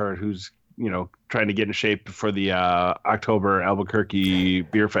tryhard who's trying to get in shape for the October Albuquerque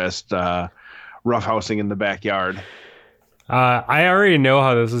Beer Fest roughhousing in the backyard. I already know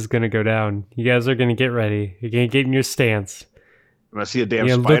how this is going to go down. You guys are going to get ready. You're going to get in your stance. I'm going to see a damn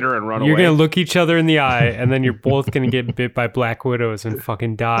spider and run away. You're going to look each other in the eye, and then you're both going to get bit by black widows and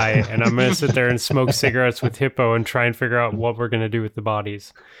fucking die. And I'm going to sit there and smoke cigarettes with Hippo and try and figure out what we're going to do with the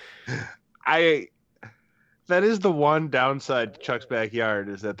bodies. That is the one downside to Chuck's backyard,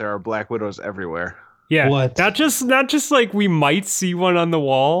 is that there are black widows everywhere. Yeah, What? not just like we might see one on the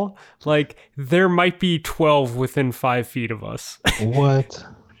wall. Like there might be 12 within 5 feet of us. What?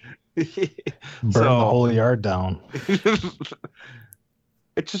 Burn the whole yard down.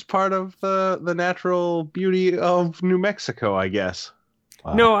 It's just part of the natural beauty of New Mexico, I guess.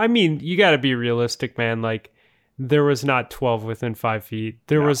 Wow. No, I mean, you got to be realistic, man. Like there was not 12 within 5 feet.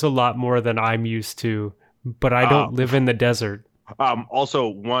 There was a lot more than I'm used to, but I don't live in the desert. Also,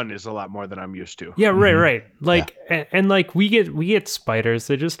 1 is a lot more than I'm used to. Yeah, right. Like, and like we get spiders.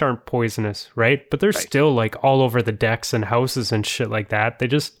 They just aren't poisonous, right? But they're still like all over the decks and houses and shit like that. They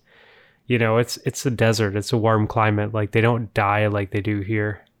just, it's the desert. It's a warm climate. Like they don't die like they do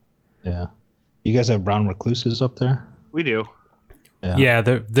here. Yeah. You guys have brown recluses up there? We do. Yeah,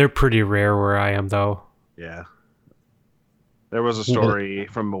 they're pretty rare where I am though. Yeah. There was a story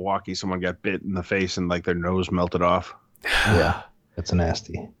from Milwaukee. Someone got bit in the face and like their nose melted off. Yeah. That's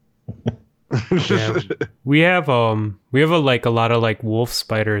nasty. Yeah. We have a lot of like wolf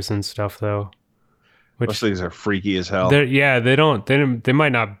spiders and stuff though. Most of these are freaky as hell. They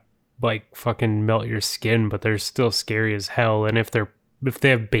might not like fucking melt your skin, but they're still scary as hell. And if they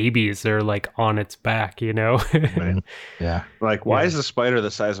have babies, they're like on its back, Right. Yeah. Like, why is the spider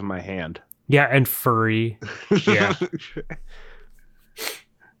the size of my hand? Yeah, and furry. Yeah.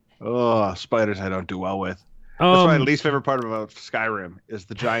 Oh, spiders I don't do well with. That's my least favorite part about Skyrim is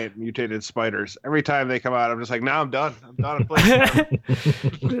the giant mutated spiders. Every time they come out, I'm just like, I'm done. I'm done playing.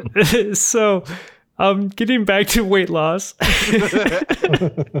 So, getting back to weight loss.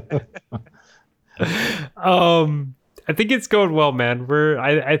 I think it's going well, man.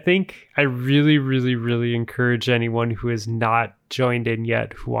 I think I really, really, really encourage anyone who has not joined in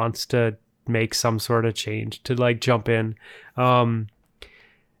yet, who wants to make some sort of change, to like jump in.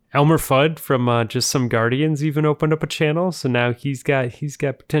 Elmer Fudd from Just Some Guardians even opened up a channel, so now he's got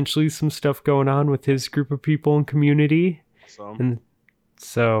potentially some stuff going on with his group of people and community. And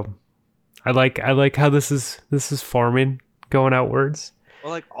so I like how this is forming, going outwards.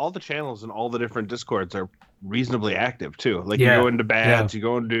 Well, like all the channels and all the different Discords are reasonably active too. Like you go into Bads, you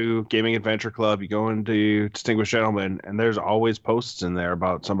go into Gaming Adventure Club, you go into Distinguished Gentlemen, and there's always posts in there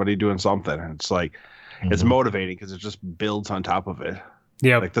about somebody doing something. And it's like it's motivating because it just builds on top of it.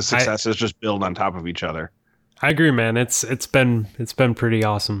 Yeah, like the successes just build on top of each other. I agree, man. It's been pretty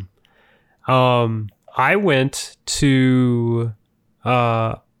awesome. I went to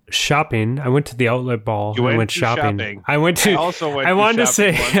shopping. I went to the outlet mall. I went shopping. I went to. I wanted to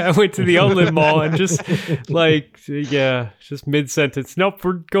say I went to the outlet mall and just just mid sentence. Nope,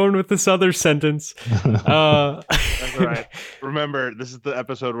 we're going with this other sentence. That's all right. Remember, this is the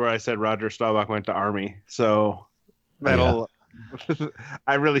episode where I said Roger Staubach went to Army, so that'll.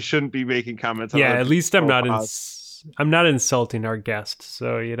 I really shouldn't be making comments. Yeah, at least I'm not. I'm not insulting our guest,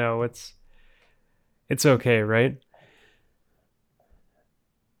 so it's okay, right?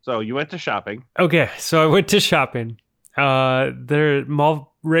 So you went to shopping. Okay, so I went to shopping. Right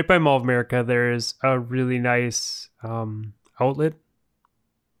by Mall of America, there is a really nice outlet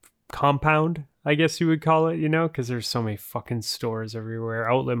compound, I guess you would call it, because there's so many fucking stores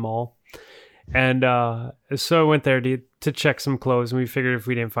everywhere. Outlet mall. And so I went there to check some clothes, and we figured if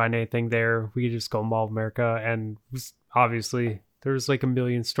we didn't find anything there, we could just go Mall of America. And obviously, there's like a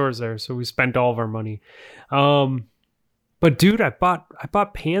million stores there, so we spent all of our money. But dude, I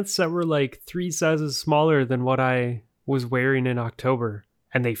bought pants that were like 3 sizes smaller than what I was wearing in October,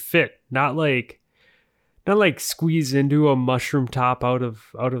 and they fit. Not like squeeze into a mushroom top out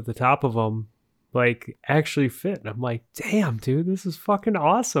of the top of them, like actually fit. And I'm like, damn, dude, this is fucking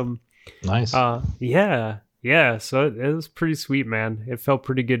awesome. Nice. Yeah. So it was pretty sweet, man. It felt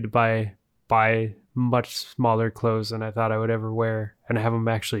pretty good to buy much smaller clothes than I thought I would ever wear, and have them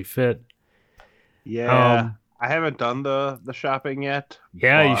actually fit. Yeah. I haven't done the shopping yet.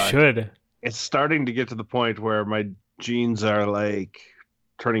 Yeah, you should. It's starting to get to the point where my jeans are like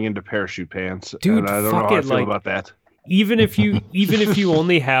turning into parachute pants. Dude, and I don't know fuck how I it, feel like- about that. Even if you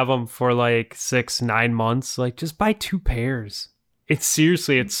only have them for like 6-9 months, like just buy 2 pairs. It's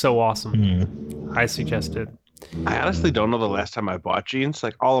so awesome. Hmm. I suggest it. I honestly don't know the last time I bought jeans.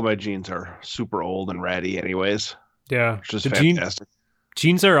 Like all of my jeans are super old and ratty anyways, Yeah, which is the fantastic.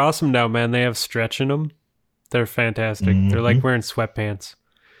 jeans are awesome now, man. They have stretch in them. They're fantastic. They're like wearing sweatpants.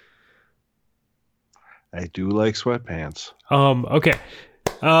 I do like sweatpants. Okay.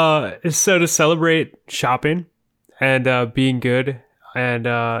 So to celebrate shopping and being good and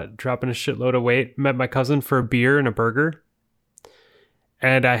dropping a shitload of weight, met my cousin for a beer and a burger.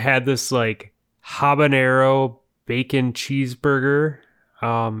 And I had this like habanero bacon cheeseburger,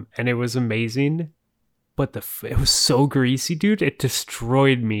 and it was amazing. But it was so greasy, dude. It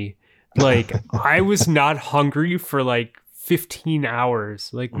destroyed me. Like I was not hungry for like 15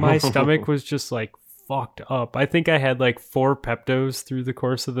 hours. Like my stomach was just like fucked up. I think I had like 4 Peptos through the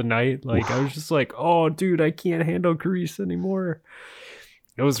course of the night. Like I was just like, oh, dude, I can't handle grease anymore.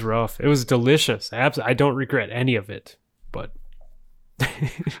 It was rough. It was delicious. I don't regret any of it. But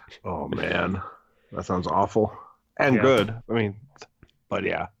Oh man, that sounds awful and Yeah. good. I mean, but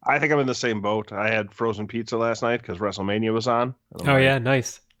yeah, I think I'm in the same boat. I had frozen pizza last night because WrestleMania was on. And I'm oh like, yeah,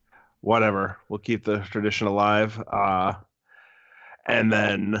 nice. whatever. We'll keep the tradition alive. And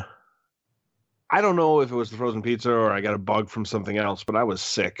then I don't know if it was the frozen pizza or I got a bug from something else, but I was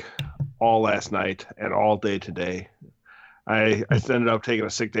sick all last night and all day today. I ended up taking a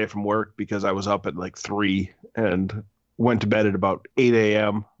sick day from work because I was up at like 3 and went to bed at about 8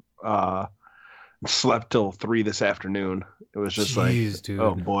 a.m. Slept till 3 this afternoon. It was just Jeez, dude.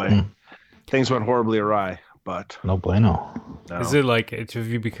 oh boy, Hmm. things went horribly awry. But No bueno. no. Is it like have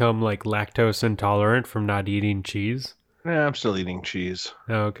you become like lactose intolerant from not eating cheese? Yeah, I'm still eating cheese.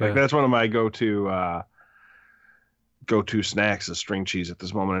 Oh, okay. Like that's one of my go-to snacks is string cheese at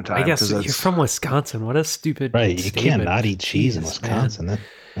this moment in time. I guess 'cause you're that's- from Wisconsin. What a stupid Right. You statement. can't not eat cheese in Jesus, man. Wisconsin.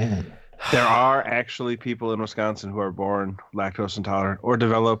 Man. There are actually people in Wisconsin who are born lactose intolerant or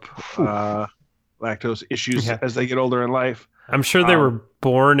develop lactose issues Yeah. as they get older in life. I'm sure they were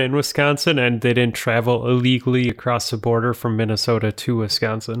born in Wisconsin and they didn't travel illegally across the border from Minnesota to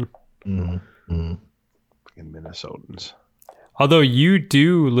Wisconsin. Mm-hmm. Fucking Minnesotans. Although you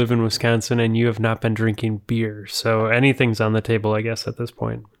do live in Wisconsin and you have not been drinking beer, so anything's on the table, I guess, at this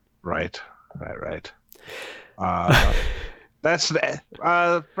point. Right. That's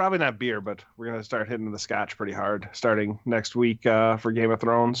probably not beer, but we're gonna start hitting the scotch pretty hard starting next week for Game of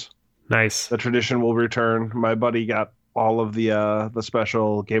Thrones. Nice. The tradition will return. My buddy got all of the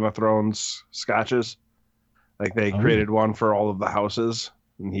special Game of Thrones scotches. Like they Oh. created one for all of the houses,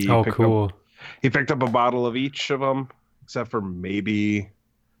 and he Oh, picked cool. up, he picked up a bottle of each of them, except for maybe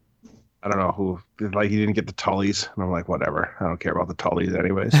I don't know who. Like he didn't get the Tullys, and I'm like, whatever. I don't care about the Tullys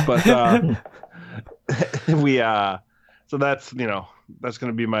anyways. But we so that's that's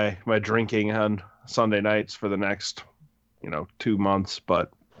gonna be my drinking on Sunday nights for the next 2 months,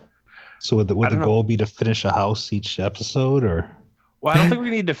 but. So would the I don't know. goal be to finish a house each episode, or? Well, I don't think we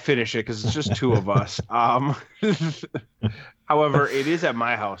need to finish it because it's just 2 of us. However, it is at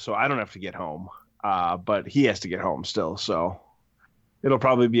my house, so I don't have to get home. But he has to get home still, so it'll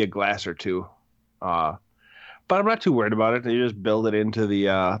probably be a glass or 2. But I'm not too worried about it. You just build it into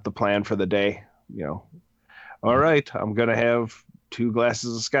the plan for the day. All right, I'm gonna have 2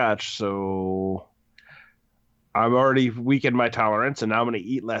 glasses of scotch, so I'm already weakened my tolerance, and now I'm going to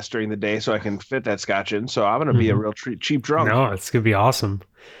eat less during the day so I can fit that scotch in. So I'm going to be a real cheap drunk. No, it's going to be awesome.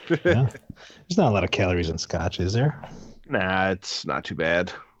 Yeah. There's not a lot of calories in scotch, is there? Nah, it's not too bad.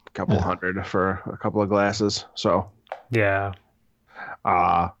 A couple Yeah. hundred for a couple of glasses. So, Yeah.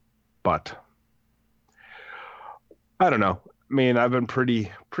 but I don't know. I mean, I've been pretty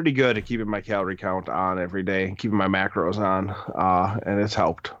good at keeping my calorie count on every day, keeping my macros on, and it's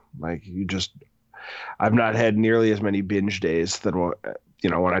helped. Like I've not had nearly as many binge days than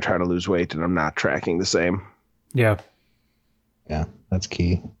when I try to lose weight and I'm not tracking the same. Yeah. Yeah, that's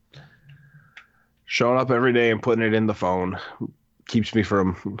key. Showing up every day and putting it in the phone keeps me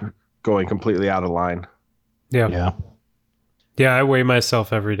from going completely out of line. Yeah. Yeah. Yeah, I weigh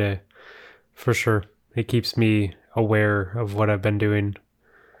myself every day. For sure. It keeps me aware of what I've been doing.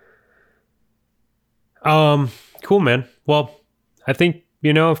 Cool, man. Well, I think,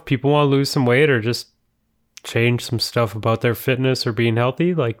 if people want to lose some weight or just change some stuff about their fitness or being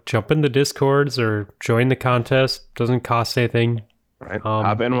healthy, like jump in the Discords or join the contest. Doesn't cost anything. Right?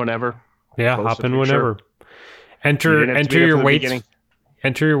 Hop in whenever. Yeah, Post hop if in you're whenever. You Enter didn't have to be there your from the weights. beginning.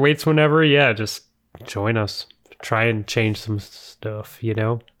 Enter your weights whenever. Yeah, just join us. Try and change some stuff,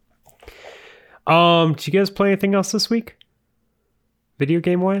 Did you guys play anything else this week? Video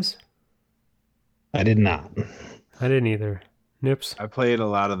game wise? I did not. I didn't either. Nips. I played a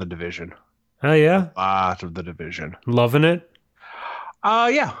lot of The Division. Oh yeah? A lot of The Division. Loving it?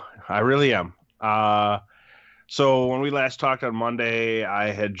 Yeah, I really am. So when we last talked on Monday,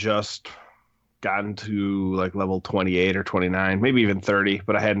 I had just gotten to like level 28 or 29, maybe even 30,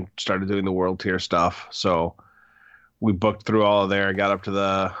 but I hadn't started doing the world tier stuff. So we booked through all of there. I got up to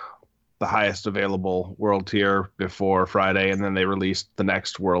the highest available world tier before Friday, and then they released the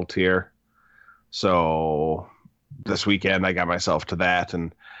next world tier. So this weekend I got myself to that,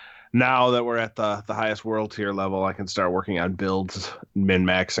 and now that we're at the highest world tier level, I can start working on builds,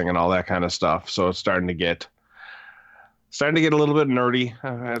 min-maxing, and all that kind of stuff. So it's starting to get a little bit nerdy.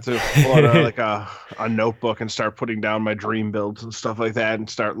 I have to pull out like a notebook and start putting down my dream builds and stuff like that, and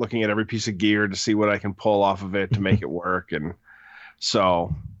start looking at every piece of gear to see what I can pull off of it to make it work. And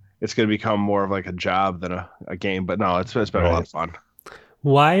so it's going to become more of like a job than a game. But no, it's been a lot of fun.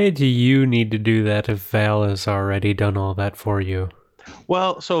 Why do you need to do that if Val has already done all that for you?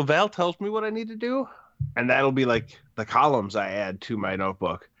 Well, so Val tells me what I need to do, and that'll be like the columns I add to my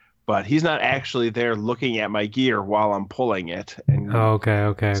notebook. But he's not actually there looking at my gear while I'm pulling it. And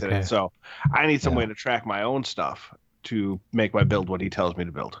Okay. So I need some way to track my own stuff to make my build what he tells me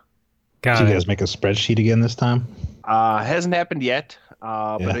to build. Did you guys make a spreadsheet again this time? Hasn't happened yet,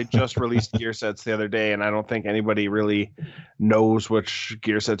 but it just released gear sets the other day, and I don't think anybody really knows which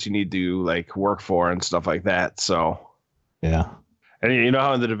gear sets you need to like work for and stuff like that. So yeah. And you know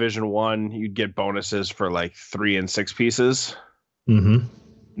how in the Division 1 you'd get bonuses for like 3 and 6 pieces? Mm-hmm.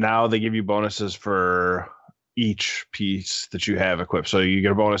 Now they give you bonuses for each piece that you have equipped. So you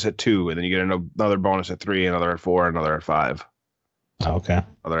get a bonus at 2, and then you get another bonus at 3, another at 4, another at 5. Okay.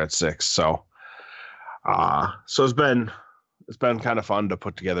 Another at 6. So it's been kind of fun to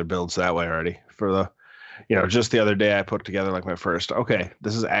put together builds that way already. For the, just the other day I put together like my first, okay,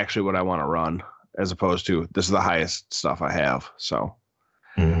 this is actually what I want to run, as opposed to this is the highest stuff I have. So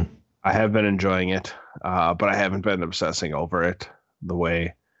I have been enjoying it, but I haven't been obsessing over it the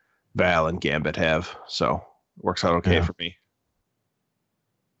way Val and Gambit have. So it works out okay for me.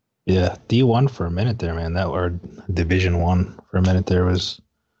 Yeah, D1 for a minute there, man. Or Division 1 for a minute there it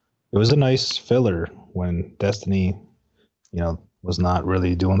was a nice filler when Destiny, was not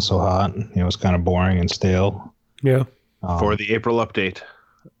really doing so hot. It was kind of boring and stale. Yeah. For the April update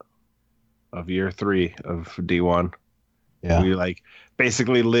of year 3 of D1. Yeah. We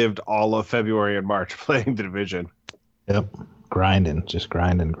basically lived all of February and March playing the Division. Yep. Just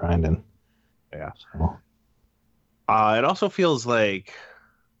grinding. Yeah. So. It also feels like,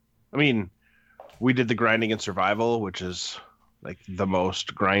 we did the grinding and survival, which is like the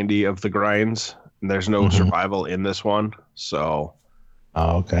most grindy of the grinds. And there's no survival in this one. So.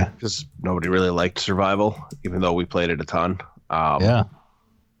 Oh, okay. Because nobody really liked survival, even though we played it a ton. Yeah.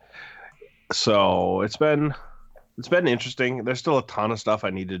 So it's been interesting. There's still a ton of stuff I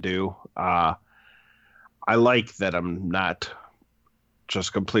need to do. I like that I'm not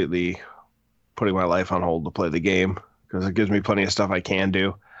just completely putting my life on hold to play the game, because it gives me plenty of stuff I can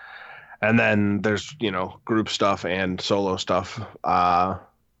do. And then there's, group stuff and solo stuff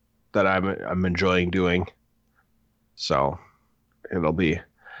that I'm enjoying doing. So I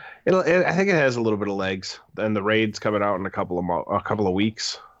think it has a little bit of legs. And the raid's coming out in a couple of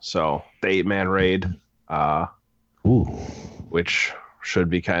weeks. So the 8-man raid, which should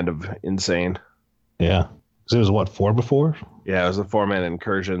be kind of insane. Yeah. So it was 4 before? Yeah, it was the 4-man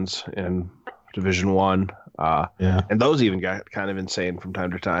incursions in Division 1. Yeah. And those even got kind of insane from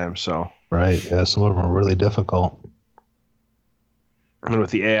time to time. So right. Yeah, some of them are really difficult. And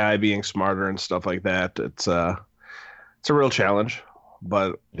with the AI being smarter and stuff like that, it's a real challenge.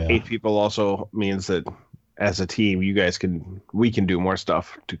 But 8 people also means that as a team, we can do more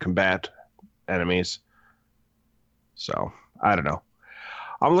stuff to combat enemies. So I don't know.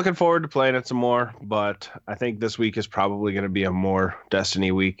 I'm looking forward to playing it some more, but I think this week is probably going to be a more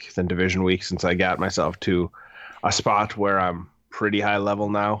Destiny week than Division week, since I got myself to a spot where I'm pretty high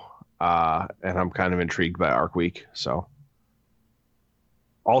level now, and I'm kind of intrigued by Arc Week. So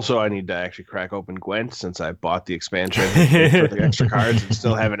also I need to actually crack open Gwent, since I bought the expansion for the extra cards and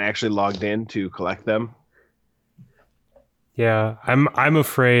still haven't actually logged in to collect them. Yeah, I'm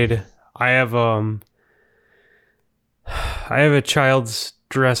afraid. I have a child's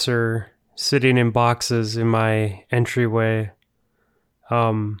dresser sitting in boxes in my entryway,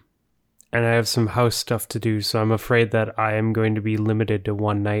 and I have some house stuff to do, so I'm afraid that I am going to be limited to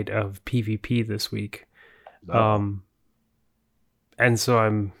one night of PvP this week. And so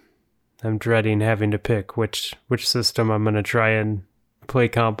I'm dreading having to pick which system I'm going to try and play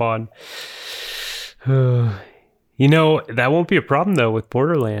comp on. You know, that won't be a problem though with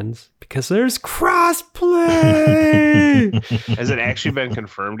Borderlands because there's crossplay. Has it actually been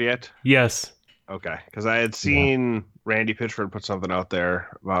confirmed yet? Yes. Okay, because I had seen Randy Pitchford put something out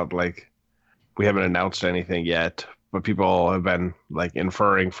there about like we haven't announced anything yet, but people have been like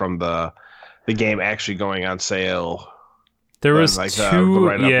inferring from the game actually going on sale. There was like two,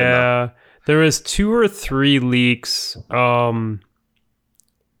 there was 2 or 3 leaks that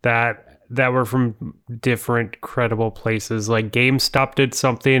were from different credible places. Like GameStop did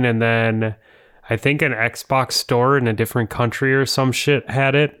something, and then I think an Xbox store in a different country or some shit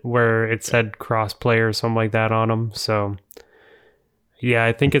had it where it said crossplay or something like that on them. So yeah,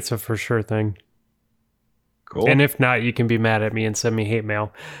 I think it's a for sure thing. Cool. And if not, you can be mad at me and send me hate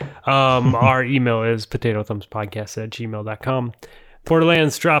mail. Our email is potatothumbspodcast@gmail.com.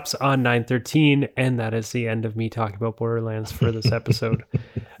 Borderlands drops on 9/13, and that is the end of me talking about Borderlands for this episode.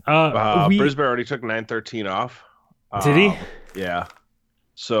 Brisbane already took 9/13 off. Did he? Yeah.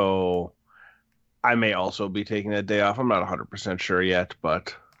 So I may also be taking that day off. I'm not 100% sure yet,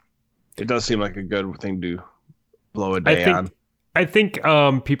 but it does seem like a good thing to blow a day on. I think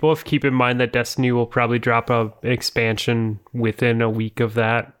people have to keep in mind that Destiny will probably drop an expansion within a week of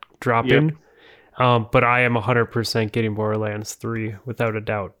that dropping. Yep. But I am 100% getting Borderlands 3 without a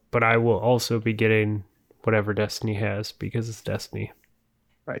doubt. But I will also be getting whatever Destiny has because it's Destiny.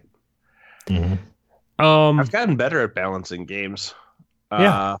 Right. Mm-hmm. I've gotten better at balancing games.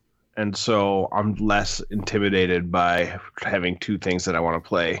 And so I'm less intimidated by having 2 things that I want to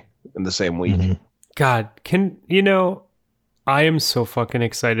play in the same week. Mm-hmm. God, I am so fucking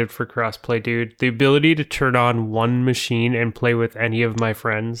excited for crossplay, dude. The ability to turn on one machine and play with any of my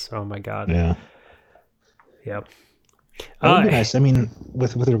friends. Oh my God. Yeah. Yep. That would be nice. I mean,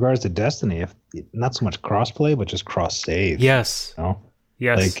 with regards to Destiny, if not so much crossplay, but just cross save. Yes. You know?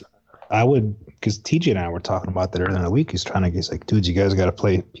 Yes. Like I would, because TJ and I were talking about that earlier in the week. He's like, dudes, you guys got to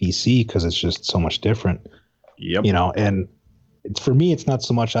play PC because it's just so much different. Yep. You know, and it's for me, it's not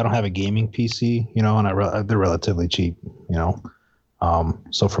so much. I don't have a gaming PC, you know, and they're relatively cheap, you know.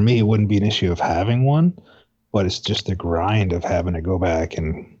 So for me, it wouldn't be an issue of having one, but it's just the grind of having to go back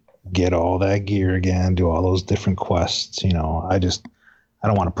and get all that gear again, do all those different quests. You know, I don't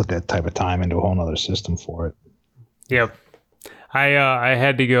want to put that type of time into a whole nother system for it. Yep. I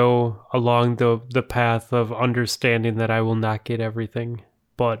had to go along the path of understanding that I will not get everything,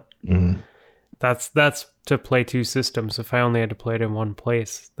 but that's to play 2 systems. If I only had to play it in one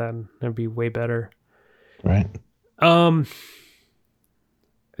place, then it'd be way better. Right.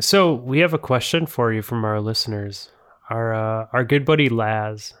 So we have a question for you from our listeners. Our good buddy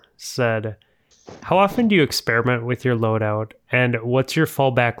Laz said, how often do you experiment with your loadout, and what's your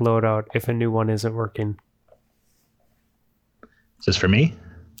fallback loadout if a new one isn't working? Is this for me?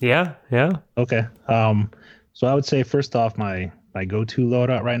 Yeah. Okay. So I would say first off, my go-to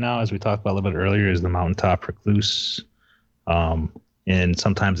loadout right now, as we talked about a little bit earlier, is the Mountaintop Recluse. And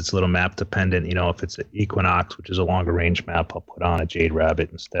sometimes it's a little map dependent. You know, if it's an Equinox, which is a longer range map, I'll put on a Jade Rabbit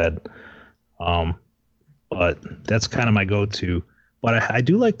instead. But that's kind of my go-to. But I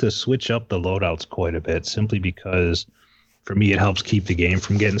do like to switch up the loadouts quite a bit, simply because for me it helps keep the game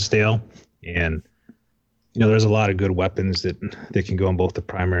from getting stale. And you know, there's a lot of good weapons that can go in both the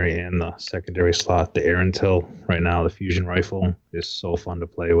primary and the secondary slot. The Aerentil right now, the fusion rifle, is so fun to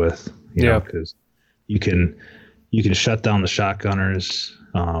play with. You know, because you can shut down the shotgunners.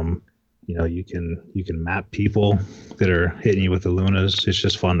 You know, you can map people that are hitting you with the Lunas. It's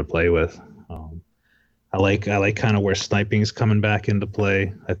just fun to play with. I like kind of where sniping is coming back into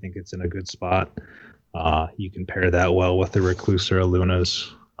play. I think it's in a good spot. You can pair that well with the Recluse or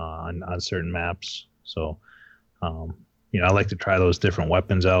Lunas on certain maps. So, you know, I like to try those different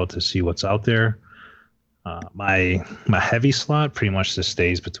weapons out to see what's out there. My heavy slot pretty much just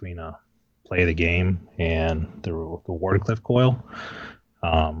stays between play the game and the Wardcliff coil.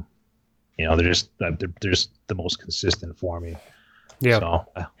 You know, they're just the most consistent for me. Yeah. So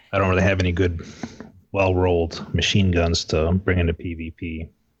I don't really have any good, well-rolled machine guns to bring into PvP,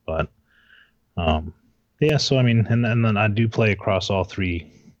 but yeah. So I mean, and then I do play across all 3.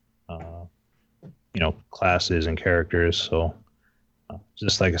 You know, classes and characters. So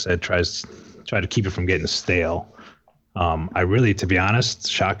just like I said, try to keep it from getting stale. I really, to be honest,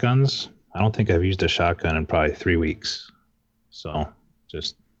 shotguns, I don't think I've used a shotgun in probably 3 weeks. So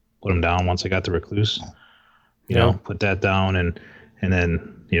just put them down once I got the Recluse, you know, put that down. And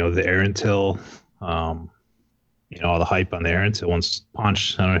then, you know, the Aerentil, you know, all the hype on the Aerentil once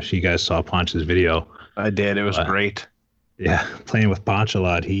Ponch, I don't know if you guys saw Ponch's video. I did. It was great. Yeah. Playing with Ponch a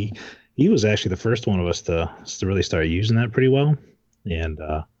lot. He was actually the first one of us to really start using that pretty well. And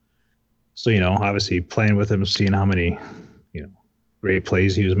So, obviously playing with him, seeing how many, great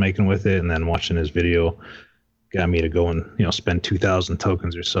plays he was making with it, and then watching his video got me to go and, spend 2,000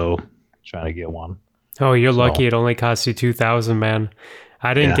 tokens or so trying to get one. Oh, you're lucky it only cost you 2,000, man.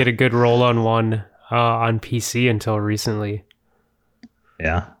 I didn't get a good roll on one on PC until recently.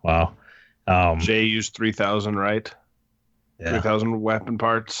 Yeah, wow. Jay used 3,000, right? Yeah. 3,000 weapon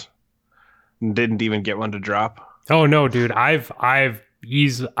parts. Didn't even get one to drop. Oh no, dude. I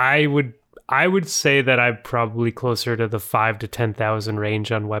would say that I'm probably closer to the 5,000 to 10,000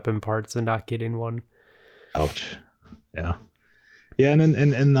 range on weapon parts and not getting one. Ouch. Yeah. Yeah, and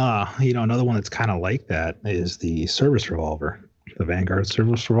another one that's kind of like that is the service revolver, the Vanguard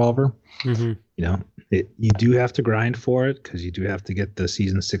service revolver. Mm-hmm. You do have to grind for it because you do have to get the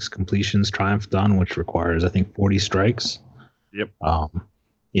season 6 completions triumph done, which requires, I think, 40 strikes. Yep.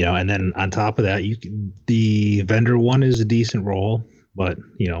 And then on top of that, the vendor one is a decent roll, but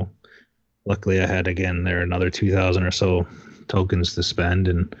luckily I had another 2,000 or so tokens to spend,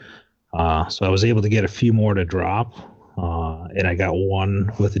 and so I was able to get a few more to drop, and I got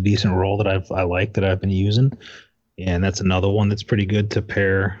one with a decent roll that I like that I've been using, and that's another one that's pretty good to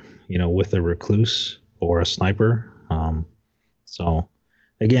pair, with a recluse or a sniper. So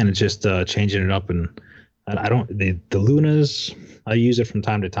again, it's just changing it up, and I don't the Lunas. I use it from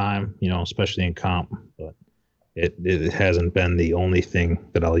time to time, especially in comp, but it hasn't been the only thing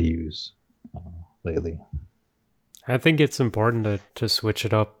that I'll use lately. I think it's important to switch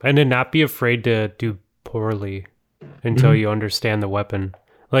it up and to not be afraid to do poorly until you understand the weapon.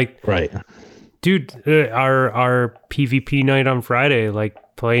 Like, right, dude, our PvP night on Friday, like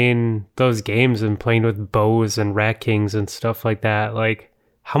playing those games and playing with bows and rat kings and stuff like that. Like,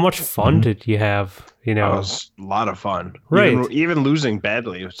 how much fun did you have? It was a lot of fun. Right. Even losing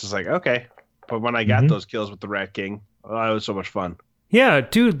badly, it was just like, okay. But when I got those kills with the rat king, it was so much fun. Yeah,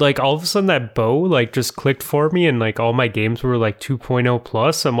 dude, like all of a sudden that bow like just clicked for me and like all my games were like 2.0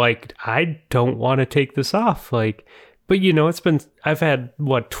 plus. I'm like, I don't want to take this off. Like, but I've had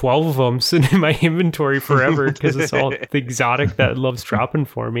 12 of them sitting in my inventory forever because it's all the exotic that loves dropping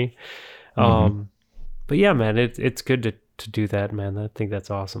for me. But yeah, man, it's good to do that, man. I think that's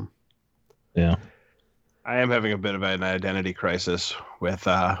awesome. Yeah. I am having a bit of an identity crisis with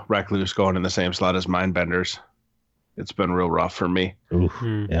Recluse going in the same slot as Mindbenders. It's been real rough for me. Oof,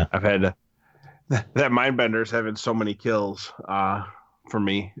 yeah. I've had that Mindbender's having so many kills for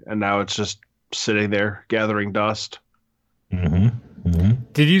me, and now it's just sitting there gathering dust.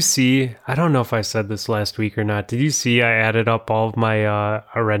 Did you see, I don't know if I said this last week or not, did you see I added up all of my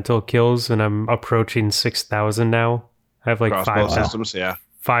rental kills and I'm approaching 6,000 now? I have like Crossbow systems, yeah.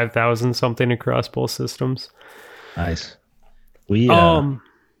 5,000 something across both systems. Nice. We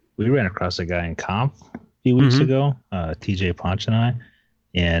ran across a guy in comp a few weeks ago, TJ Punch and I.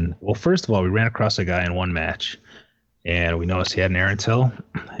 And well, first of all, we ran across a guy in one match, and we noticed he had an Aaron Till,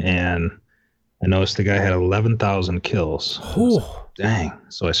 and I noticed the guy had 11,000 kills. Oh, dang!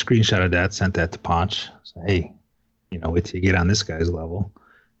 So I screenshotted that, sent that to Punch. So, hey, wait till you get on this guy's level.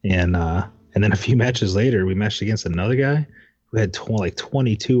 And then a few matches later, we matched against another guy who had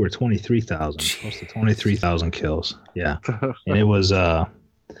 22 or 23,000, close to 23,000 kills. Yeah, and it was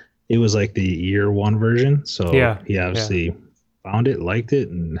like the year one version. So he obviously found it, liked it,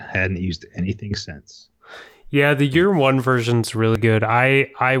 and hadn't used anything since. Yeah, the year one version's really good.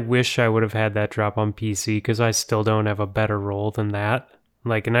 I wish I would have had that drop on PC because I still don't have a better roll than that.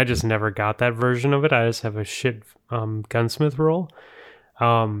 Like, and I just never got that version of it. I just have a shit gunsmith roll.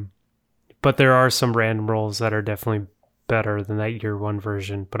 But there are some random rolls that are definitely better than that year one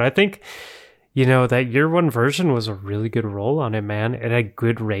version. But I think, that year one version was a really good roll on it, man. It had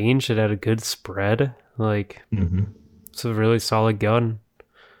good range. It had a good spread. Like, it's a really solid gun.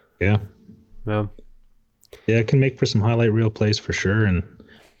 Yeah. Yeah. Yeah, it can make for some highlight reel plays for sure. And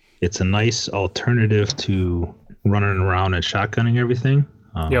it's a nice alternative to running around and shotgunning everything.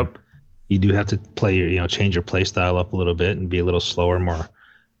 Yep. You do have to change your play style up a little bit and be a little slower, more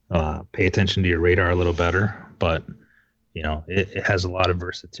pay attention to your radar a little better. But, it has a lot of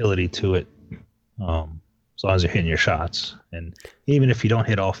versatility to it. As long as you're hitting your shots. And even if you don't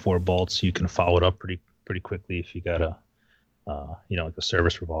hit all 4 bolts, you can follow it up pretty quickly if you got like a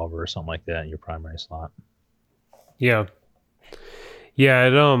service revolver or something like that in your primary slot. Yeah. Yeah,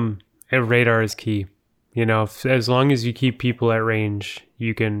 radar is key. As long as you keep people at range,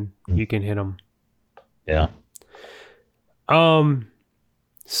 you can hit them. Yeah.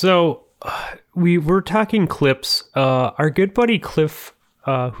 So we were talking clips. Our good buddy Cliff,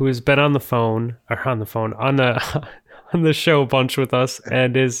 who has been on the show a bunch with us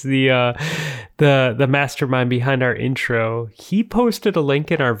and is the the mastermind behind our intro, he posted a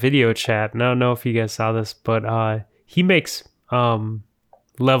link in our video chat. And I don't know if you guys saw this, but he makes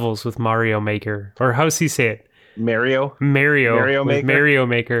levels with Mario Maker, or how does he say it? Mario Maker. Mario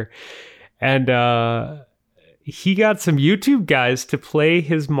Maker. And he got some YouTube guys to play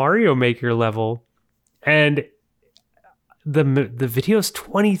his Mario Maker level, and the video's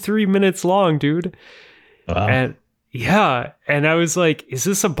 23 minutes long, dude. Wow. And yeah, and I was like, is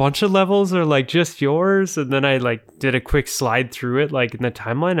this a bunch of levels or like just yours? And then I like did a quick slide through it like in the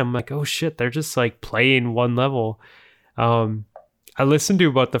timeline. I'm like, oh shit, they're just like playing one level. I listened to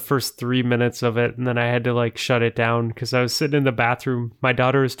about the first 3 minutes of it, and then I had to like shut it down because I was sitting in the bathroom. My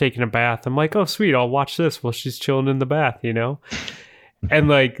daughter was taking a bath. I'm like, oh sweet, I'll watch this while she's chilling in the bath, you know? And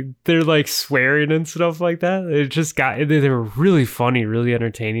like they're like swearing and stuff like that. It just they were really funny, really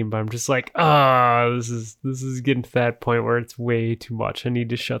entertaining, but I'm just like, this is getting to that point where it's way too much. I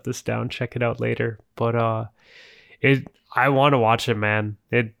need to shut this down, check it out later. But I want to watch it, man.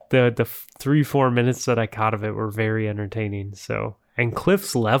 The 3-4 minutes that I caught of it were very entertaining. So, and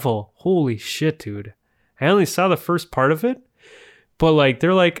Cliff's level, holy shit, dude. I only saw the first part of it, but like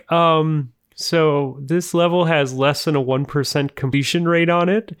they're like, so this level has less than a 1% completion rate on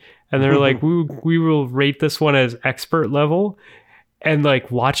it. And they're like, we will rate this one as expert level. And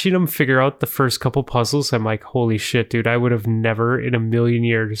like watching them figure out the first couple puzzles, I'm like, holy shit, dude, I would have never in a million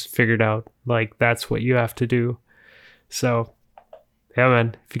years figured out like that's what you have to do. So yeah,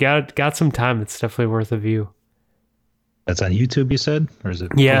 man, if you got some time, it's definitely worth a view. That's on YouTube, you said? Or is it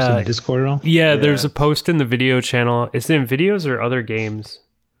posted in the Discord at all? Yeah, there's a post in the video channel. Is it in videos or other games?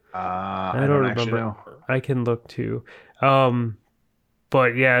 I don't remember. Know. I can look too.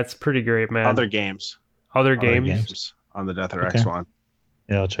 But yeah, it's pretty great, man. Other games on the Death or X one.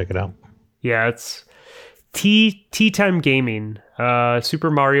 Yeah, I'll check it out. Yeah, it's Tea Time Gaming. Super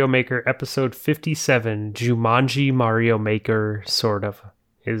Mario Maker episode 57. Jumanji Mario Maker, sort of,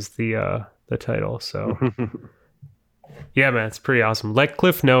 is the title. So yeah, man, it's pretty awesome. Let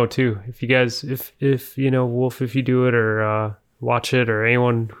Cliff know too if you guys, if you know Wolf, if you do it or watch it, or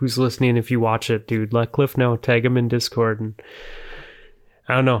anyone who's listening, if you watch it, dude, let Cliff know. Tag him in Discord, and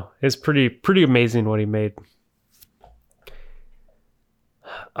I don't know, it's pretty amazing what he made.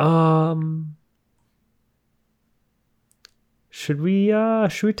 Should we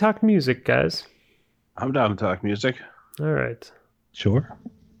talk music, guys? I'm down to talk music. All right. Sure.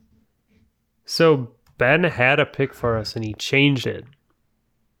 So Ben had a pick for us and he changed it.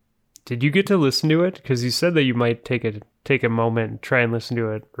 Did you get to listen to it? Because you said that you might take a moment and try and listen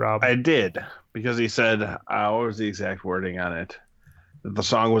to it, Rob. I did, because he said, what was the exact wording on it? That the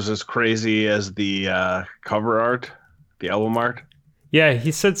song was as crazy as the cover art, the album art. Yeah,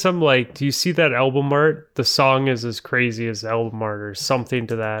 he said something like, do you see that album art? The song is as crazy as album art, or something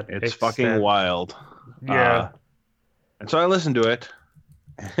to that It's extent. Fucking wild. Yeah. And so I listened to it.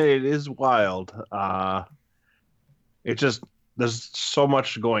 It is wild. It just, there's so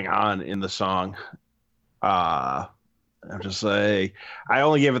much going on in the song. I'm just like, I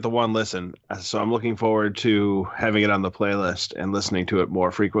only gave it the one listen, so I'm looking forward to having it on the playlist and listening to it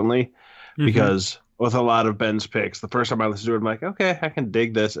more frequently, because with a lot of Ben's picks, the first time I listened to it, I'm like, okay, I can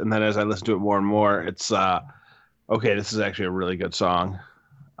dig this, and then as I listen to it more and more, it's okay, this is actually a really good song.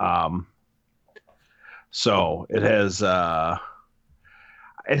 So it has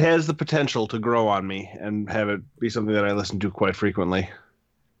the potential to grow on me and have it be something that I listen to quite frequently.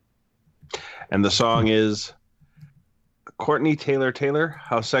 And the song is Courtney Taylor,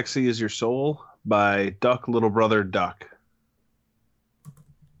 How Sexy Is Your Soul by Duck Little Brother Duck.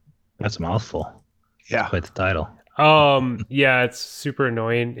 That's a mouthful. Yeah. Quite the title. Yeah, it's super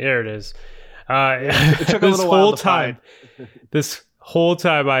annoying. There it is. It took a little while to find. This whole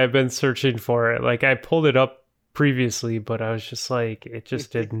time I have been searching for it. Like I pulled it up previously, but I was just like, it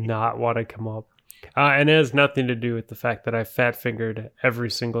just did not want to come up. And it has nothing to do with the fact that I fat fingered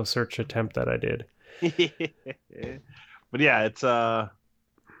every single search attempt that I did. But yeah, it's a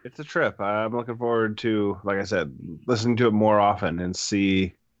trip. I'm looking forward to, like I said, listening to it more often and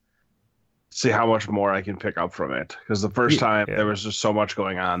see how much more I can pick up from it. Because the first time there was just so much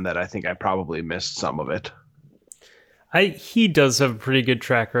going on that I think I probably missed some of it. He does have a pretty good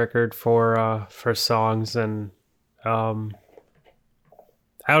track record for songs, and I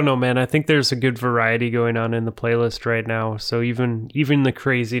don't know, man. I think there's a good variety going on in the playlist right now. So even the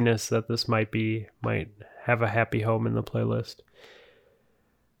craziness that this might have a happy home in the playlist.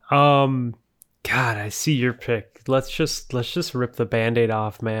 God, I see your pick. Let's just rip the Band-Aid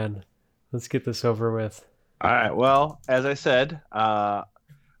off, man. Let's get this over with. All right. Well, as I said,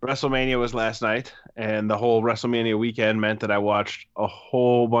 WrestleMania was last night, and the whole WrestleMania weekend meant that I watched a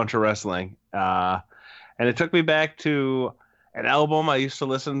whole bunch of wrestling. And it took me back to an album I used to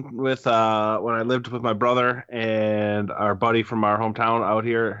listen with when I lived with my brother and our buddy from our hometown out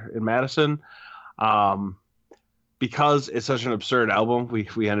here in Madison. Because it's such an absurd album,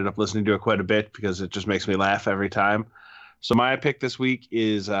 we ended up listening to it quite a bit because it just makes me laugh every time. So my pick this week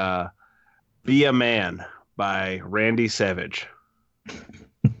is Be a Man by Randy Savage.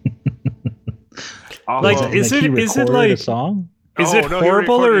 Like, is it like a song? Is it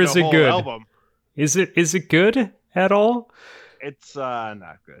horrible or is it good? Album. Is it good at all? It's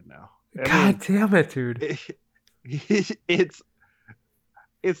not good now. God damn it, dude.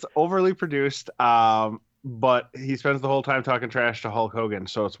 It's overly produced, but he spends the whole time talking trash to Hulk Hogan,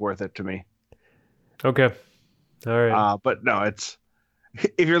 so it's worth it to me. Okay. All right. But no, it's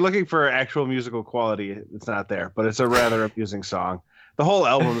if you're looking for actual musical quality, it's not there, but it's a rather amusing song. The whole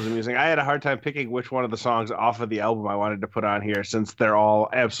album is amusing. I had a hard time picking which one of the songs off of the album I wanted to put on here since they're all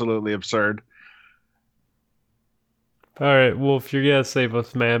absolutely absurd. All right, Wolf, you're gonna save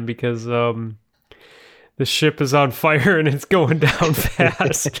us, man, because the ship is on fire and it's going down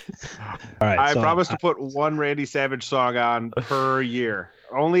fast. All right, I promise to put one Randy Savage song on per year,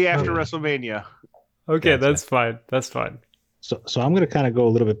 only after WrestleMania. Okay, that's fine. That's fine. So I'm gonna kind of go a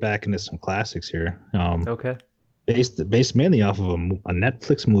little bit back into some classics here. Okay. Based mainly off of a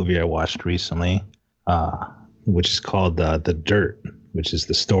Netflix movie I watched recently, which is called The Dirt, which is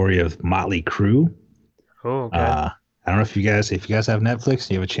the story of Motley Crue. Oh, okay. I don't know if you guys have Netflix,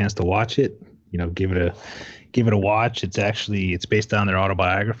 you have a chance to watch it. Give it a watch. It's based on their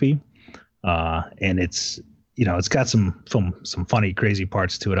autobiography, and it's got some funny, crazy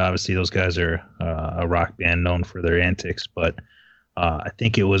parts to it. Obviously, those guys are a rock band known for their antics, but I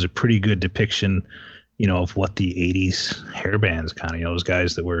think it was a pretty good depiction, of what the 80s hair bands kind of, those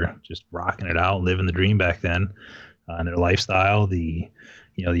guys that were just rocking it out, living the dream back then, and their lifestyle, the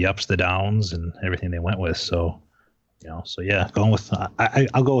ups, the downs, and everything they went with. So, yeah, going with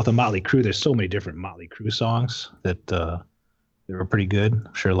I'll go with the Motley Crue. There's so many different Motley Crue songs that they were pretty good.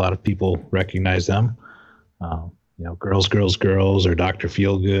 I'm sure a lot of people recognize them. Girls, Girls, Girls, or Dr.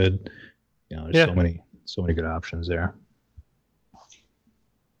 Feelgood. There's so many good options there.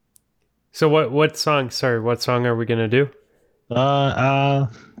 So what song? Sorry, what song are we gonna do?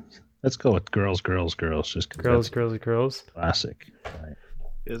 Let's go with Girls, Girls, Girls. Just Girls, Girls. Classic. Right.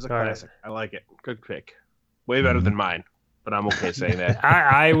 It is a classic. Right. I like it. Good pick. Way better than mine, but I'm okay saying that.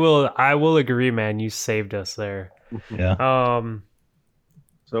 I will agree, man. You saved us there. Yeah.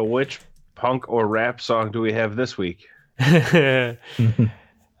 So which punk or rap song do we have this week?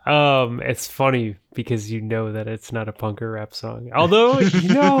 It's funny because that it's not a punk or rap song. Although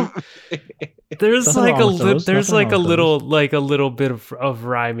there's like a little bit of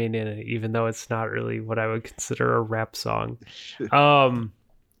rhyming in it, even though it's not really what I would consider a rap song.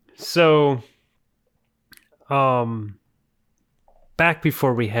 Back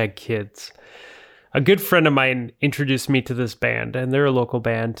before we had kids, a good friend of mine introduced me to this band, and they're a local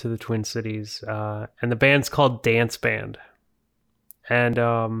band to the Twin Cities, and the band's called Dance Band. And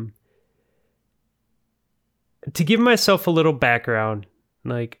to give myself a little background,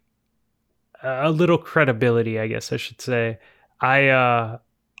 like a little credibility, I guess I should say, I've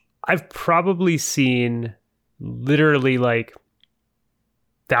probably seen literally like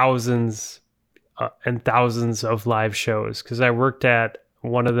thousands and thousands of live shows because I worked at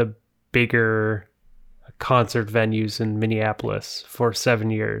one of the bigger concert venues in Minneapolis for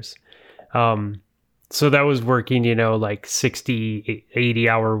 7 years. So that was working, like 60,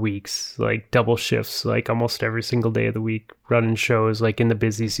 80-hour weeks, like double shifts, like almost every single day of the week, running shows like in the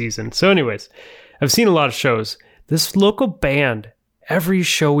busy season. So anyways, I've seen a lot of shows. This local band, every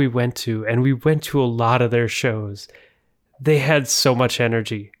show we went to, and we went to a lot of their shows, they had so much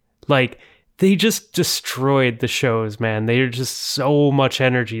energy. Like, they just destroyed the shows, man. They're just so much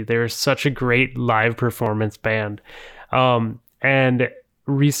energy. They're such a great live performance band. And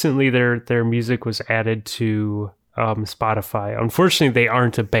recently their music was added to Spotify. Unfortunately, they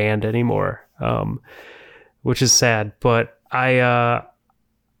aren't a band anymore, which is sad. But I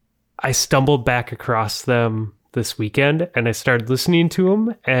stumbled back across them this weekend and I started listening to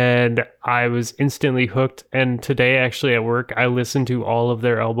them and I was instantly hooked. And today, actually at work, I listened to all of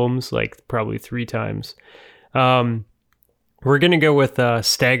their albums like probably 3 times. We're gonna go with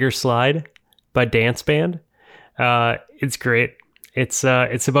Stagger Slide by Dance Band. It's great. It's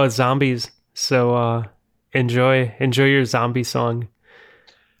about zombies, so enjoy your zombie song.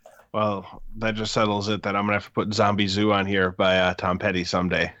 Well, that just settles it that I'm gonna have to put Zombie Zoo on here by Tom Petty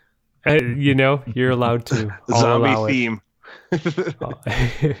someday. You're allowed to. Zombie theme.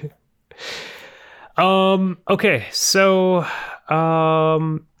 Okay, so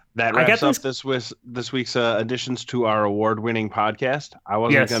That I wraps got up this week's additions to our award-winning podcast. I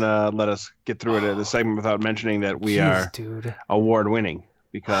wasn't gonna let us get through it at this segment without mentioning that we Jeez, are dude. award-winning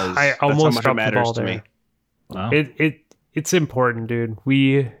because I that's how almost much it dropped the matters ball to there. me. Wow. It's important, dude.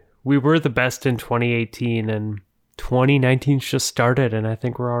 We were the best in 2018, and 2019's just started, and I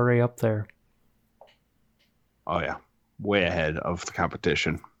think we're already up there. Oh yeah, way ahead of the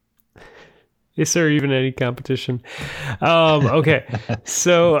competition. Is there even any competition? Okay,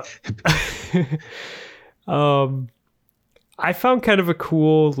 so I found kind of a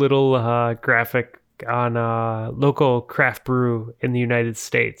cool little graphic on local craft brew in the United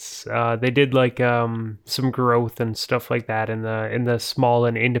States. They did like some growth and stuff like that in the small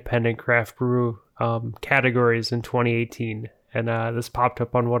and independent craft brew categories in 2018, and this popped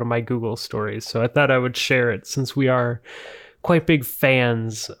up on one of my Google stories. So I thought I would share it since we are quite big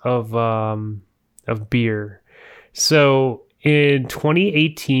fans of beer. So in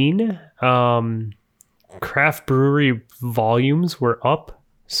 2018, craft brewery volumes were up.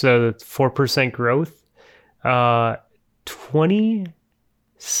 So 4% growth,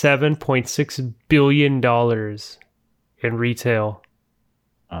 $27.6 billion in retail.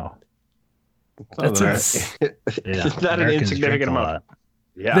 Oh, That's It's not an insignificant amount.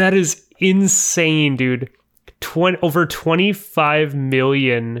 Yeah, That is insane, dude. Over 25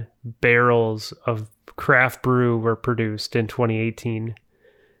 million barrels of craft brew were produced in 2018.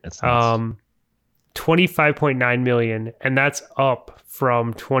 That's nuts. 25.9 million, and that's up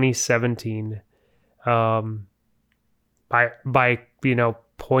from 2017 by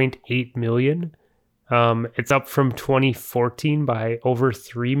 0.8 million. It's up from 2014 by over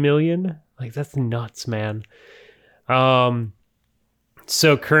 3 million. Like, that's nuts, man.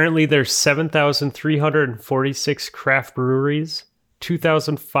 So currently there's 7,346 craft breweries,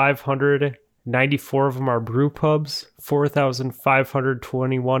 2,594 of them are brew pubs,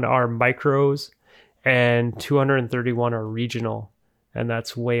 4,521 are micros, and 231 are regional, and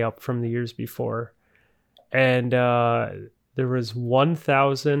that's way up from the years before. And there was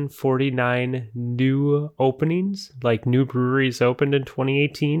 1,049 new openings, like new breweries opened in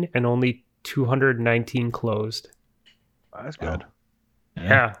 2018, and only 219 closed. that's good.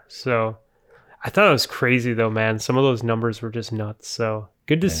 Yeah, so I thought it was crazy though, man. Some of those numbers were just nuts. So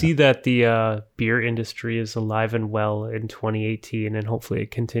good to see that the beer industry is alive and well in 2018, and hopefully it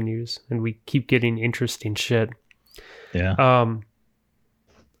continues and we keep getting interesting shit. Yeah.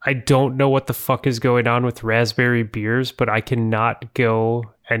 I don't know what the fuck is going on with raspberry beers, but I cannot go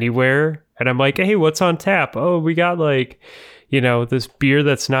anywhere and I'm like, hey, what's on tap? Oh, we got like, this beer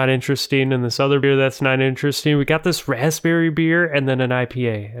that's not interesting and this other beer that's not interesting. We got this raspberry beer and then an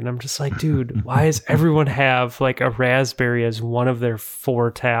IPA. And I'm just like, dude, why does everyone have like a raspberry as one of their 4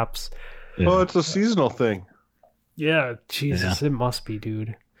 taps? Yeah. Well, it's a seasonal thing. Yeah, Jesus, it must be,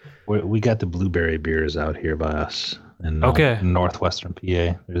 dude. We got the blueberry beers out here by us in northwestern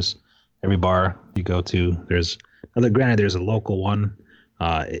PA. There's every bar you go to. There's a local one.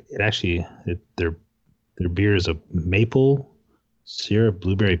 Their beer is a maple syrup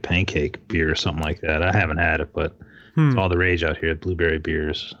blueberry pancake beer or something like that. I haven't had it, but it's all the rage out here. Blueberry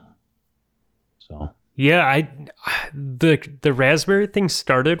beers. So yeah, the raspberry thing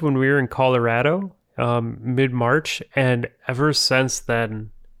started when we were in Colorado, mid-March, and ever since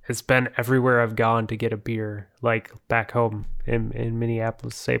then, it's been everywhere I've gone to get a beer, like back home in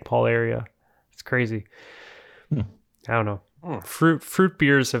Minneapolis, St. Paul area. It's crazy. I don't know. Fruit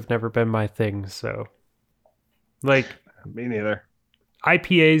beers have never been my thing, so like Me neither.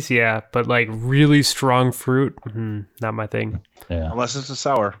 IPAs, yeah, but like really strong fruit, not my thing. yeah. Unless it's a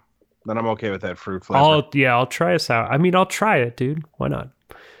sour, then I'm okay with that fruit flavor. I'll try a sour. I mean, I'll try it, dude. Why not?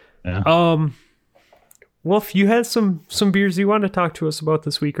 Yeah. Wolf, you had some beers you want to talk to us about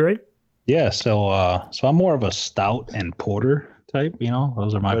this week, right? Yeah, so I'm more of a stout and porter type,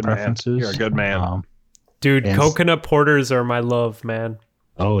 those are my Good man. preferences. You're a good man. Dude, And- coconut porters are my love, man.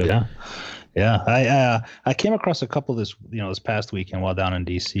 Oh yeah. Yeah. I came across a couple this past weekend while down in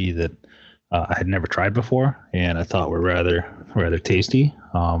DC that I had never tried before and I thought were rather tasty.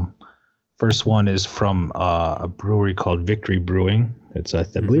 First one is from a brewery called Victory Brewing. It's I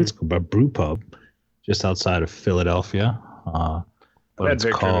believe it's called a brew pub just outside of Philadelphia. I've But had it's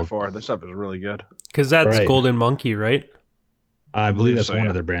Victory called, before. This stuff is really good. Because that's Right. Golden Monkey, right? I believe that's so, one yeah.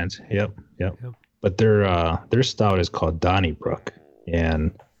 of their brands. Yep. Yep. But their stout is called Donnybrook,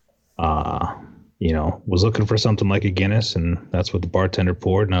 and was looking for something like a Guinness, and that's what the bartender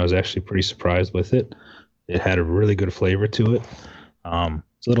poured, and I was actually pretty surprised with it. It had a really good flavor to it.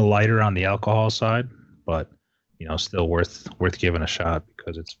 It's a little lighter on the alcohol side, but still worth giving a shot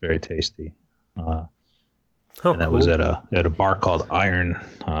because it's very tasty. Oh, And that was at a bar called Iron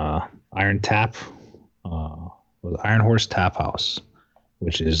Tap, was Iron Horse Tap House,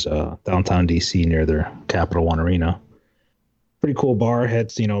 which is downtown DC near their Capital One Arena. Pretty cool bar.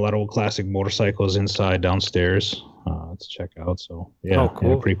 Had a lot of old classic motorcycles inside, downstairs to check out. So yeah,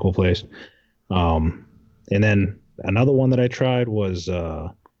 cool. pretty cool place. And then another one that I tried was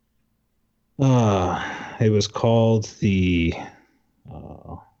it was called the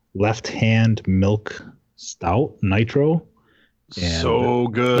Left Hand Milk Stout Nitro. And so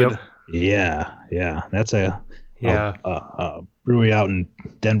good. Yep. Yeah. That's a brewery out in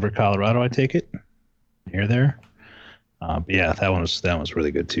Denver, Colorado, I take it. Near there. But yeah, that one was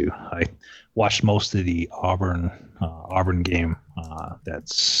really good too. I watched most of the Auburn game.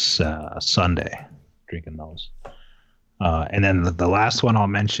 That's Sunday, drinking those. And then the last one I'll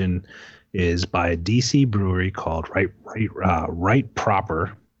mention is by a DC brewery called Right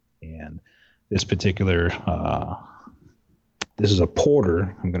Proper, and this particular this is a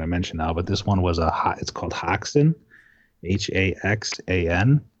porter I'm going to mention now, but this one was it's called Haxan,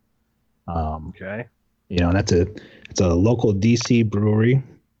 Haxan. Okay. And it's a local DC brewery.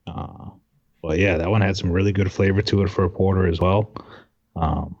 But yeah, that one had some really good flavor to it for a porter as well.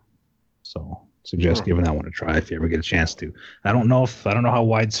 So suggest giving that one a try if you ever get a chance to. I don't know how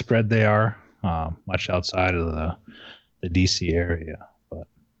widespread they are, much outside of the DC area, but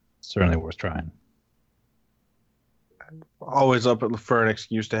certainly worth trying. Always up for an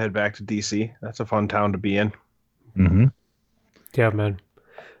excuse to head back to DC. That's a fun town to be in. Mm-hmm. Yeah, man.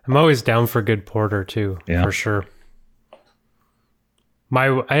 I'm always down for good porter too, for sure.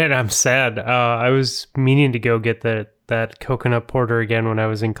 I'm sad. I was meaning to go get that coconut porter again when I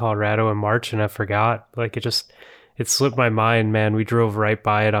was in Colorado in March, and I forgot. Like it slipped my mind, man. We drove right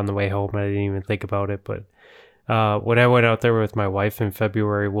by it on the way home. I didn't even think about it. But when I went out there with my wife in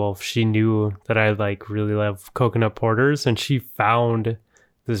February, Wolf, she knew that I really love coconut porters, and she found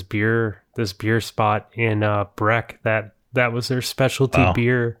this beer spot in Breck that was their specialty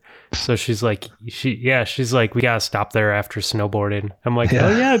beer. So she's like, we gotta stop there after snowboarding. I'm like,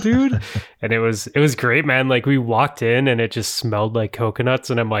 oh yeah, dude. And it was great, man. Like we walked in and it just smelled like coconuts,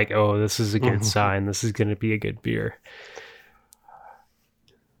 and I'm like, oh, this is a good sign. This is gonna be a good beer.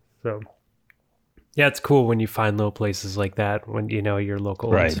 So yeah, it's cool when you find little places like that when you're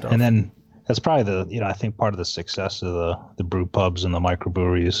local, right? And stuff. And then that's probably I think part of the success of the brew pubs and the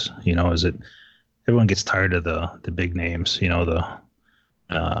microbreweries, is that everyone gets tired of the big names,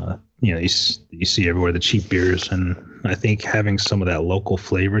 you see everywhere the cheap beers, and I think having some of that local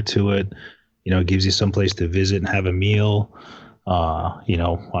flavor to it, it gives you some place to visit and have a meal.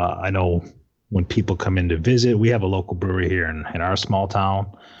 I know when people come in to visit, we have a local brewery here in our small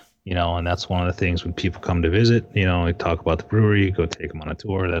town, and that's one of the things when people come to visit, we talk about the brewery, go take them on a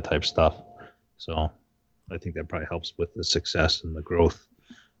tour, that type of stuff. So I think that probably helps with the success and the growth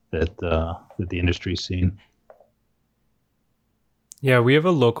that the industry's seen. Yeah, we have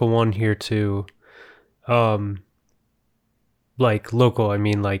a local one here too. Like local, I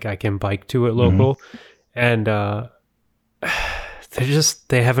mean like I can bike to it local. And they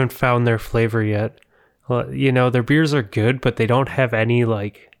haven't found their flavor yet. Well, their beers are good, but they don't have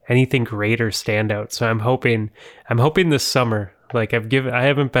anything great or standout. So I'm hoping this summer. I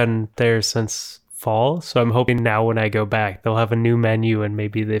haven't been there since fall, so I'm hoping now when I go back they'll have a new menu and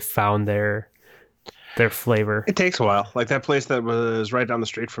maybe they've found their flavor. It takes a while. Like that place that was right down the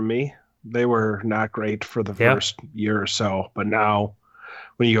street from me, they were not great for the first year or so, but now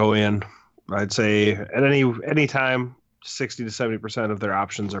when you go in, I'd say at any time 60 to 70% of their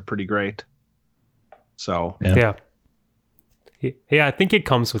options are pretty great. So yeah, I think it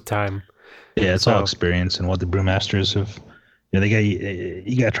comes with time. Yeah, it's all experience and what the brewmasters have. You got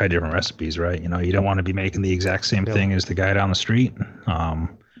to try different recipes, right? You don't want to be making the exact same thing as the guy down the street.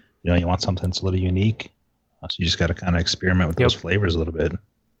 You want something that's a little unique. So you just got to kind of experiment with those flavors a little bit.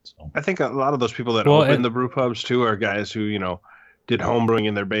 So I think a lot of those people that open the brew pubs too are guys who, did home brewing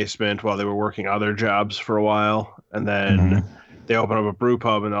in their basement while they were working other jobs for a while. And then they open up a brew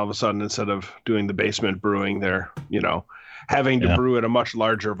pub, and all of a sudden, instead of doing the basement brewing, they're, having to brew at a much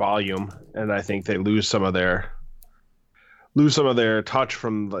larger volume. And I think they lose some of their touch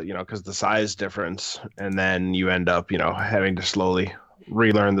from because the size difference, and then you end up having to slowly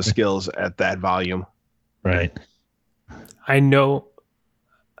relearn the skills at that volume. Right. I know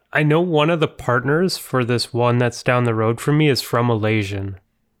one of the partners for this one that's down the road from me is from Malaysian.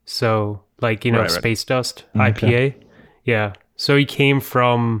 So Space Dust IPA. Yeah. So he came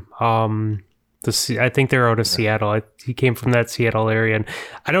from I think they're out of Seattle. He came from that Seattle area, and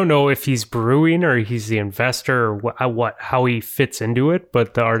I don't know if he's brewing or he's the investor or how he fits into it.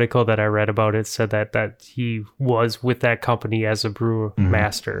 But the article that I read about it said that he was with that company as a brewer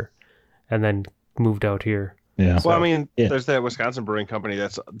master, and then moved out here. Yeah. Well, I mean, there's that Wisconsin brewing company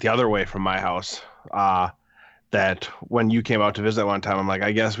that's the other way from my house. That when you came out to visit one time, I'm like,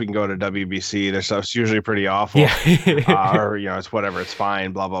 I guess we can go to WBC. Their stuff's usually pretty awful. Yeah. Or, it's whatever, it's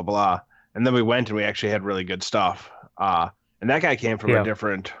fine, blah, blah, blah. And then we went and we actually had really good stuff. And that guy came from a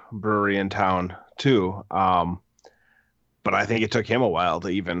different brewery in town too. But I think it took him a while to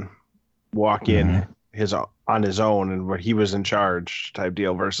even walk in on his own and where he was in charge type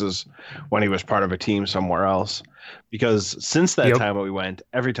deal versus when he was part of a team somewhere else. Because since that time when we went,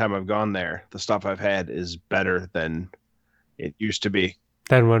 every time I've gone there, the stuff I've had is better than it used to be.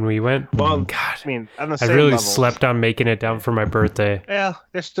 Then when we went, well, God, I mean, on the I same really levels, slept on making it down for my birthday. Yeah,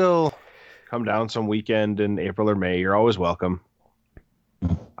 they're still come down some weekend in April or May. You're always welcome.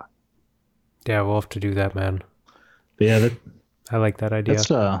 Yeah, we'll have to do that, man. But yeah, I like that idea. it's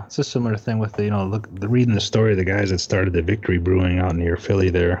a similar thing with reading the story of the guys that started the Victory Brewing out near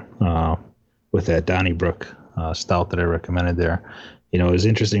Philly there, with that Donnybrook stout that I recommended there. It was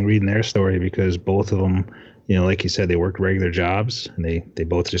interesting reading their story because both of them, like you said, they worked regular jobs and they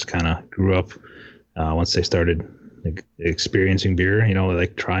both just kind of grew up once they started experiencing beer,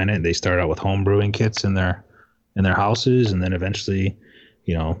 like trying it. They started out with home brewing kits in their houses, and then eventually,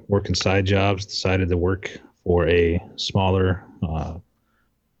 working side jobs, decided to work for a smaller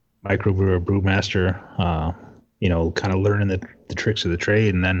microbrewer, brewmaster, kind of learning the tricks of the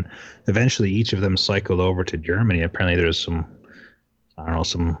trade. And then eventually each of them cycled over to Germany. Apparently there's some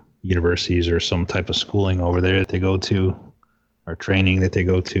universities or some type of schooling over there that they go to, or training that they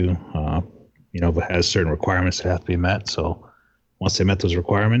go to, but has certain requirements that have to be met. So once they met those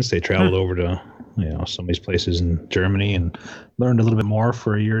requirements, they traveled over to, some of these places in Germany and learned a little bit more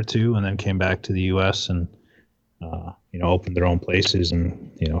for a year or two, and then came back to the U.S. and, opened their own places,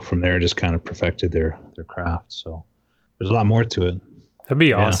 and, from there just kind of perfected their craft. So there's a lot more to it. That'd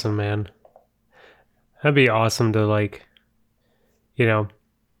be awesome, man. That'd be awesome to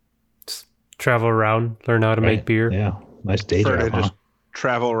just travel around, learn how to make beer. Yeah. Nice day job, huh? Just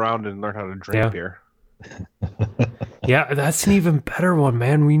travel around and learn how to drink beer. Yeah, that's an even better one,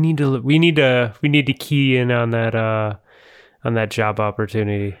 man. We need to key in on that job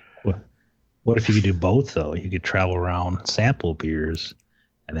opportunity. What if you could do both though? You could travel around, sample beers,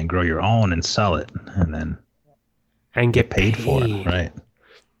 and then grow your own and sell it, and get paid for it, right?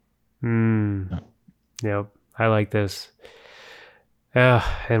 Yep, I like this.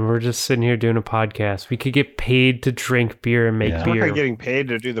 And we're just sitting here doing a podcast. We could get paid to drink beer and make beer. Work on getting paid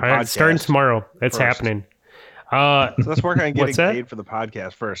to do the podcast. Starting tomorrow. It's happening. So let's work on getting paid for the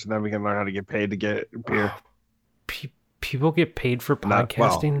podcast first, and then we can learn how to get paid to get beer. People get paid for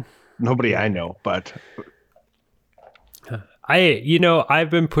podcasting? Nobody I know, but I've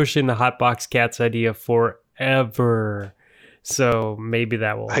been pushing the Hotbox Cats idea forever. So maybe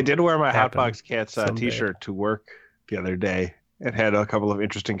that will. I did wear my Hotbox Cats t-shirt to work the other day and had a couple of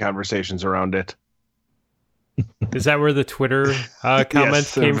interesting conversations around it. Is that where the Twitter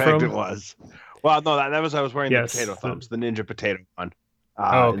comments came from? It was. Well, no, that was I was wearing the potato thumbs, the Ninja Potato one,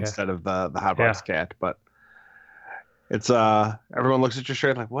 instead of the Hotbox Cat. But it's everyone looks at your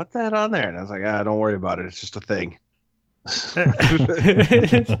shirt like, "What's that on there?" And I was like, "Don't worry about it. It's just a thing."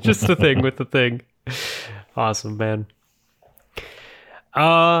 It's just a thing with the thing. Awesome, man.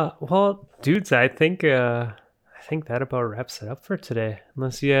 Well, dudes, I think that about wraps it up for today.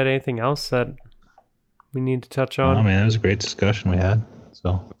 Unless you had anything else that we need to touch on. Oh man, it was a great discussion we had.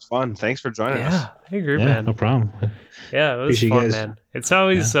 So it's fun. Thanks for joining us. Yeah, I agree, man. No problem. Yeah, it was fun, man. It's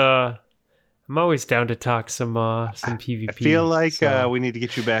always I'm always down to talk some PvP. I feel like we need to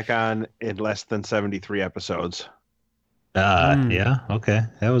get you back on in less than 73 episodes. Yeah, okay.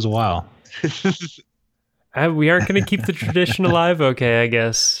 That was a while. We aren't going to keep the tradition alive. Okay, I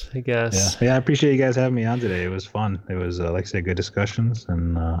guess. Yeah, I appreciate you guys having me on today. It was fun. It was, like I said, good discussions,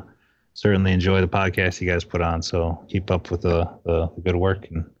 and certainly enjoy the podcast you guys put on. So keep up with the good work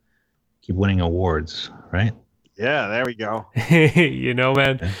and keep winning awards, right? Yeah, there we go.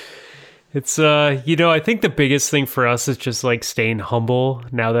 Man. Yeah. It's, I think the biggest thing for us is just like staying humble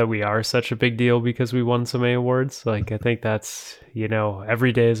now that we are such a big deal because we won so many awards. Like, I think that's,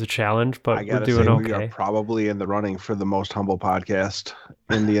 every day is a challenge, but we're doing okay. We are probably in the running for the most humble podcast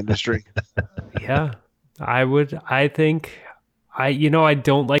in the industry. Yeah, I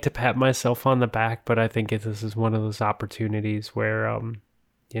don't like to pat myself on the back, but I think this is one of those opportunities where,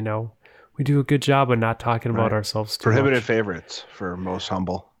 we do a good job of not talking about ourselves too Prohibited much. favorites for most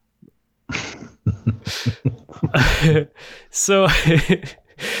humble. So,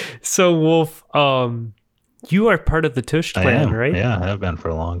 so Wolf, you are part of the Tush I clan, am, right? Yeah, I have been for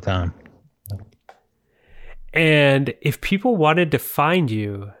a long time. And if people wanted to find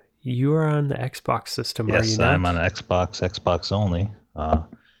you, you are on the Xbox system, are you Yes, not? I'm on Xbox only.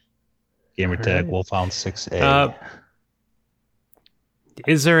 Gamertag Alright. Wolfhound 6A.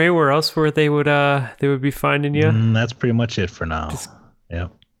 Is there anywhere else where they would be finding you? That's pretty much it for now.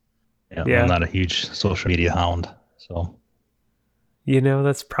 Yep. Yeah. I'm not a huge social media hound, so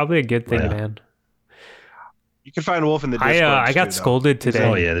That's probably a good thing, Yeah. man. You can find Wolf in the Discord. I got scolded He's today.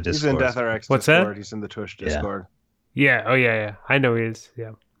 oh yeah, the He's in Discord. DeathRx What's Discord. that? He's in the Tush Yeah. Discord. Yeah. Oh yeah. I know he is.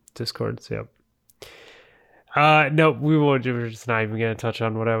 Yeah. Discords. Yep. No, we won't. We're just not even going to touch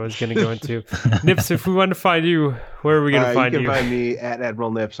on what I was going to go into. Nips, if we want to find you, where are we going to find you? You can find me at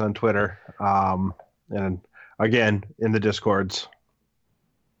Admiral Nips on Twitter. And again, in the Discords.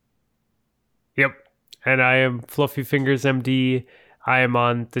 Yep. And I am Fluffy Fingers MD. I am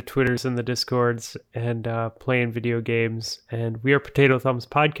on the Twitters and the Discords and playing video games. And we are Potato Thumbs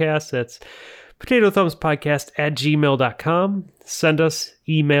Podcast. That's potatothumbspodcast@gmail.com. Send us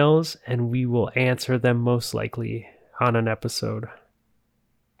emails and we will answer them most likely on an episode.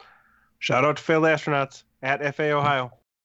 Shout out to failed astronauts at FA Ohio.